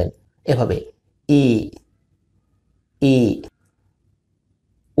টেনে বলবেন এভাবে ই ই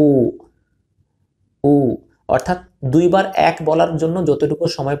উ উ, অর্থাৎ দুইবার এক বলার জন্য যতটুকু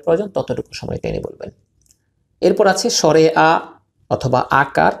সময় প্রয়োজন ততটুকু সময় টেনে বলবেন। এরপর আছে স্বরে আ অথবা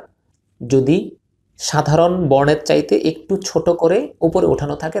আকার, যদি সাধারণ বর্ণের চাইতে একটু ছোট করে উপরে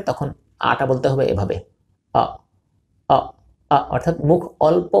ওঠানো থাকে তখন আটা বলতে হবে এভাবে আ আ আ, অর্থাৎ মুখ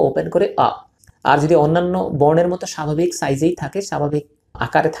অল্প ওপেন করে আ। আর যদি অন্যান্য বর্ণের মতো স্বাভাবিক সাইজেই থাকে, স্বাভাবিক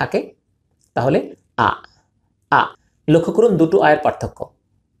আকারে থাকে, তাহলে আ আ। লক্ষ্য করুন দুটো আয়ের পার্থক্য,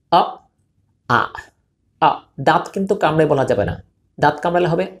 আ আ আ। দাঁত কিন্তু কামড়ে বলা যাবে না, দাঁত কামড়ালে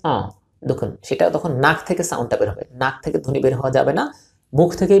হবে আ। দেখুন সেটা তখন নাক থেকে সাউন্ডটা বের হবে, নাক থেকে ধ্বনি বের হওয়া যাবে না, মুখ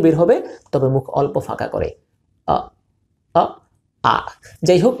থেকেই বের হবে, তবে মুখ অল্প ফাঁকা করে আ আ আ।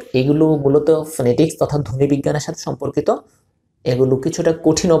 যাই হোক, এগুলো মূলত ফোনেটিক্স তথা ধ্বনি বিজ্ঞানের সাথে সম্পর্কিত, এগুলো কিছুটা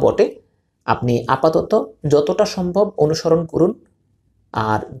কঠিনও বটে। আপনি আপাতত যতটা সম্ভব অনুসরণ করুন,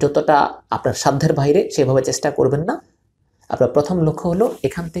 আর যতটা আপনার সাধ্যের বাইরে সেভাবে চেষ্টা করবেন না। আপনার প্রথম লক্ষ্য হলো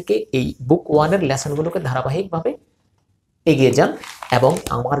এখান থেকে এই বুক ওয়ানের লেসনগুলোকে ধারাবাহিকভাবে এগিয়ে যান, এবং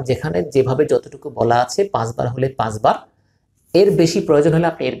আমার যেখানে যেভাবে যতটুকু বলা আছে 5 বার হলে 5 বার, এর বেশি প্রয়োজন হলে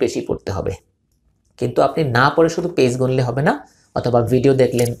আপনি এর বেশি পড়তে হবে। কিন্তু আপনি না পড়ে শুধু পেজ গুনলে হবে না, অথবা ভিডিও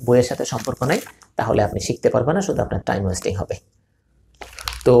দেখলেন বইয়ের সাথে সম্পর্ক নাই, তাহলে আপনি শিখতে পারবেন না, শুধু আপনার টাইম ওয়েস্টিং হবে।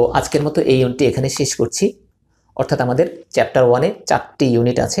 তো আজকের মতো এই ইউনিটটি এখানে শেষ করছি। অর্থাৎ আমাদের চ্যাপ্টার 1-এ 4টি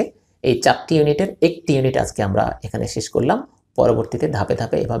ইউনিট আছে, এই 4টি ইউনিটের একটি ইউনিট আজকে আমরা এখানে শেষ করলাম। পরবর্তীতে ধাপে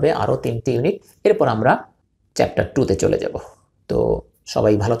ধাপে এভাবে আরও 3টি ইউনিট, এরপর আমরা চ্যাপ্টার 2-তে চলে যাব। তো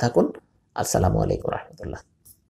সবাই ভালো থাকুন। আসসালামু আলাইকুম রহমতুল্লাহ।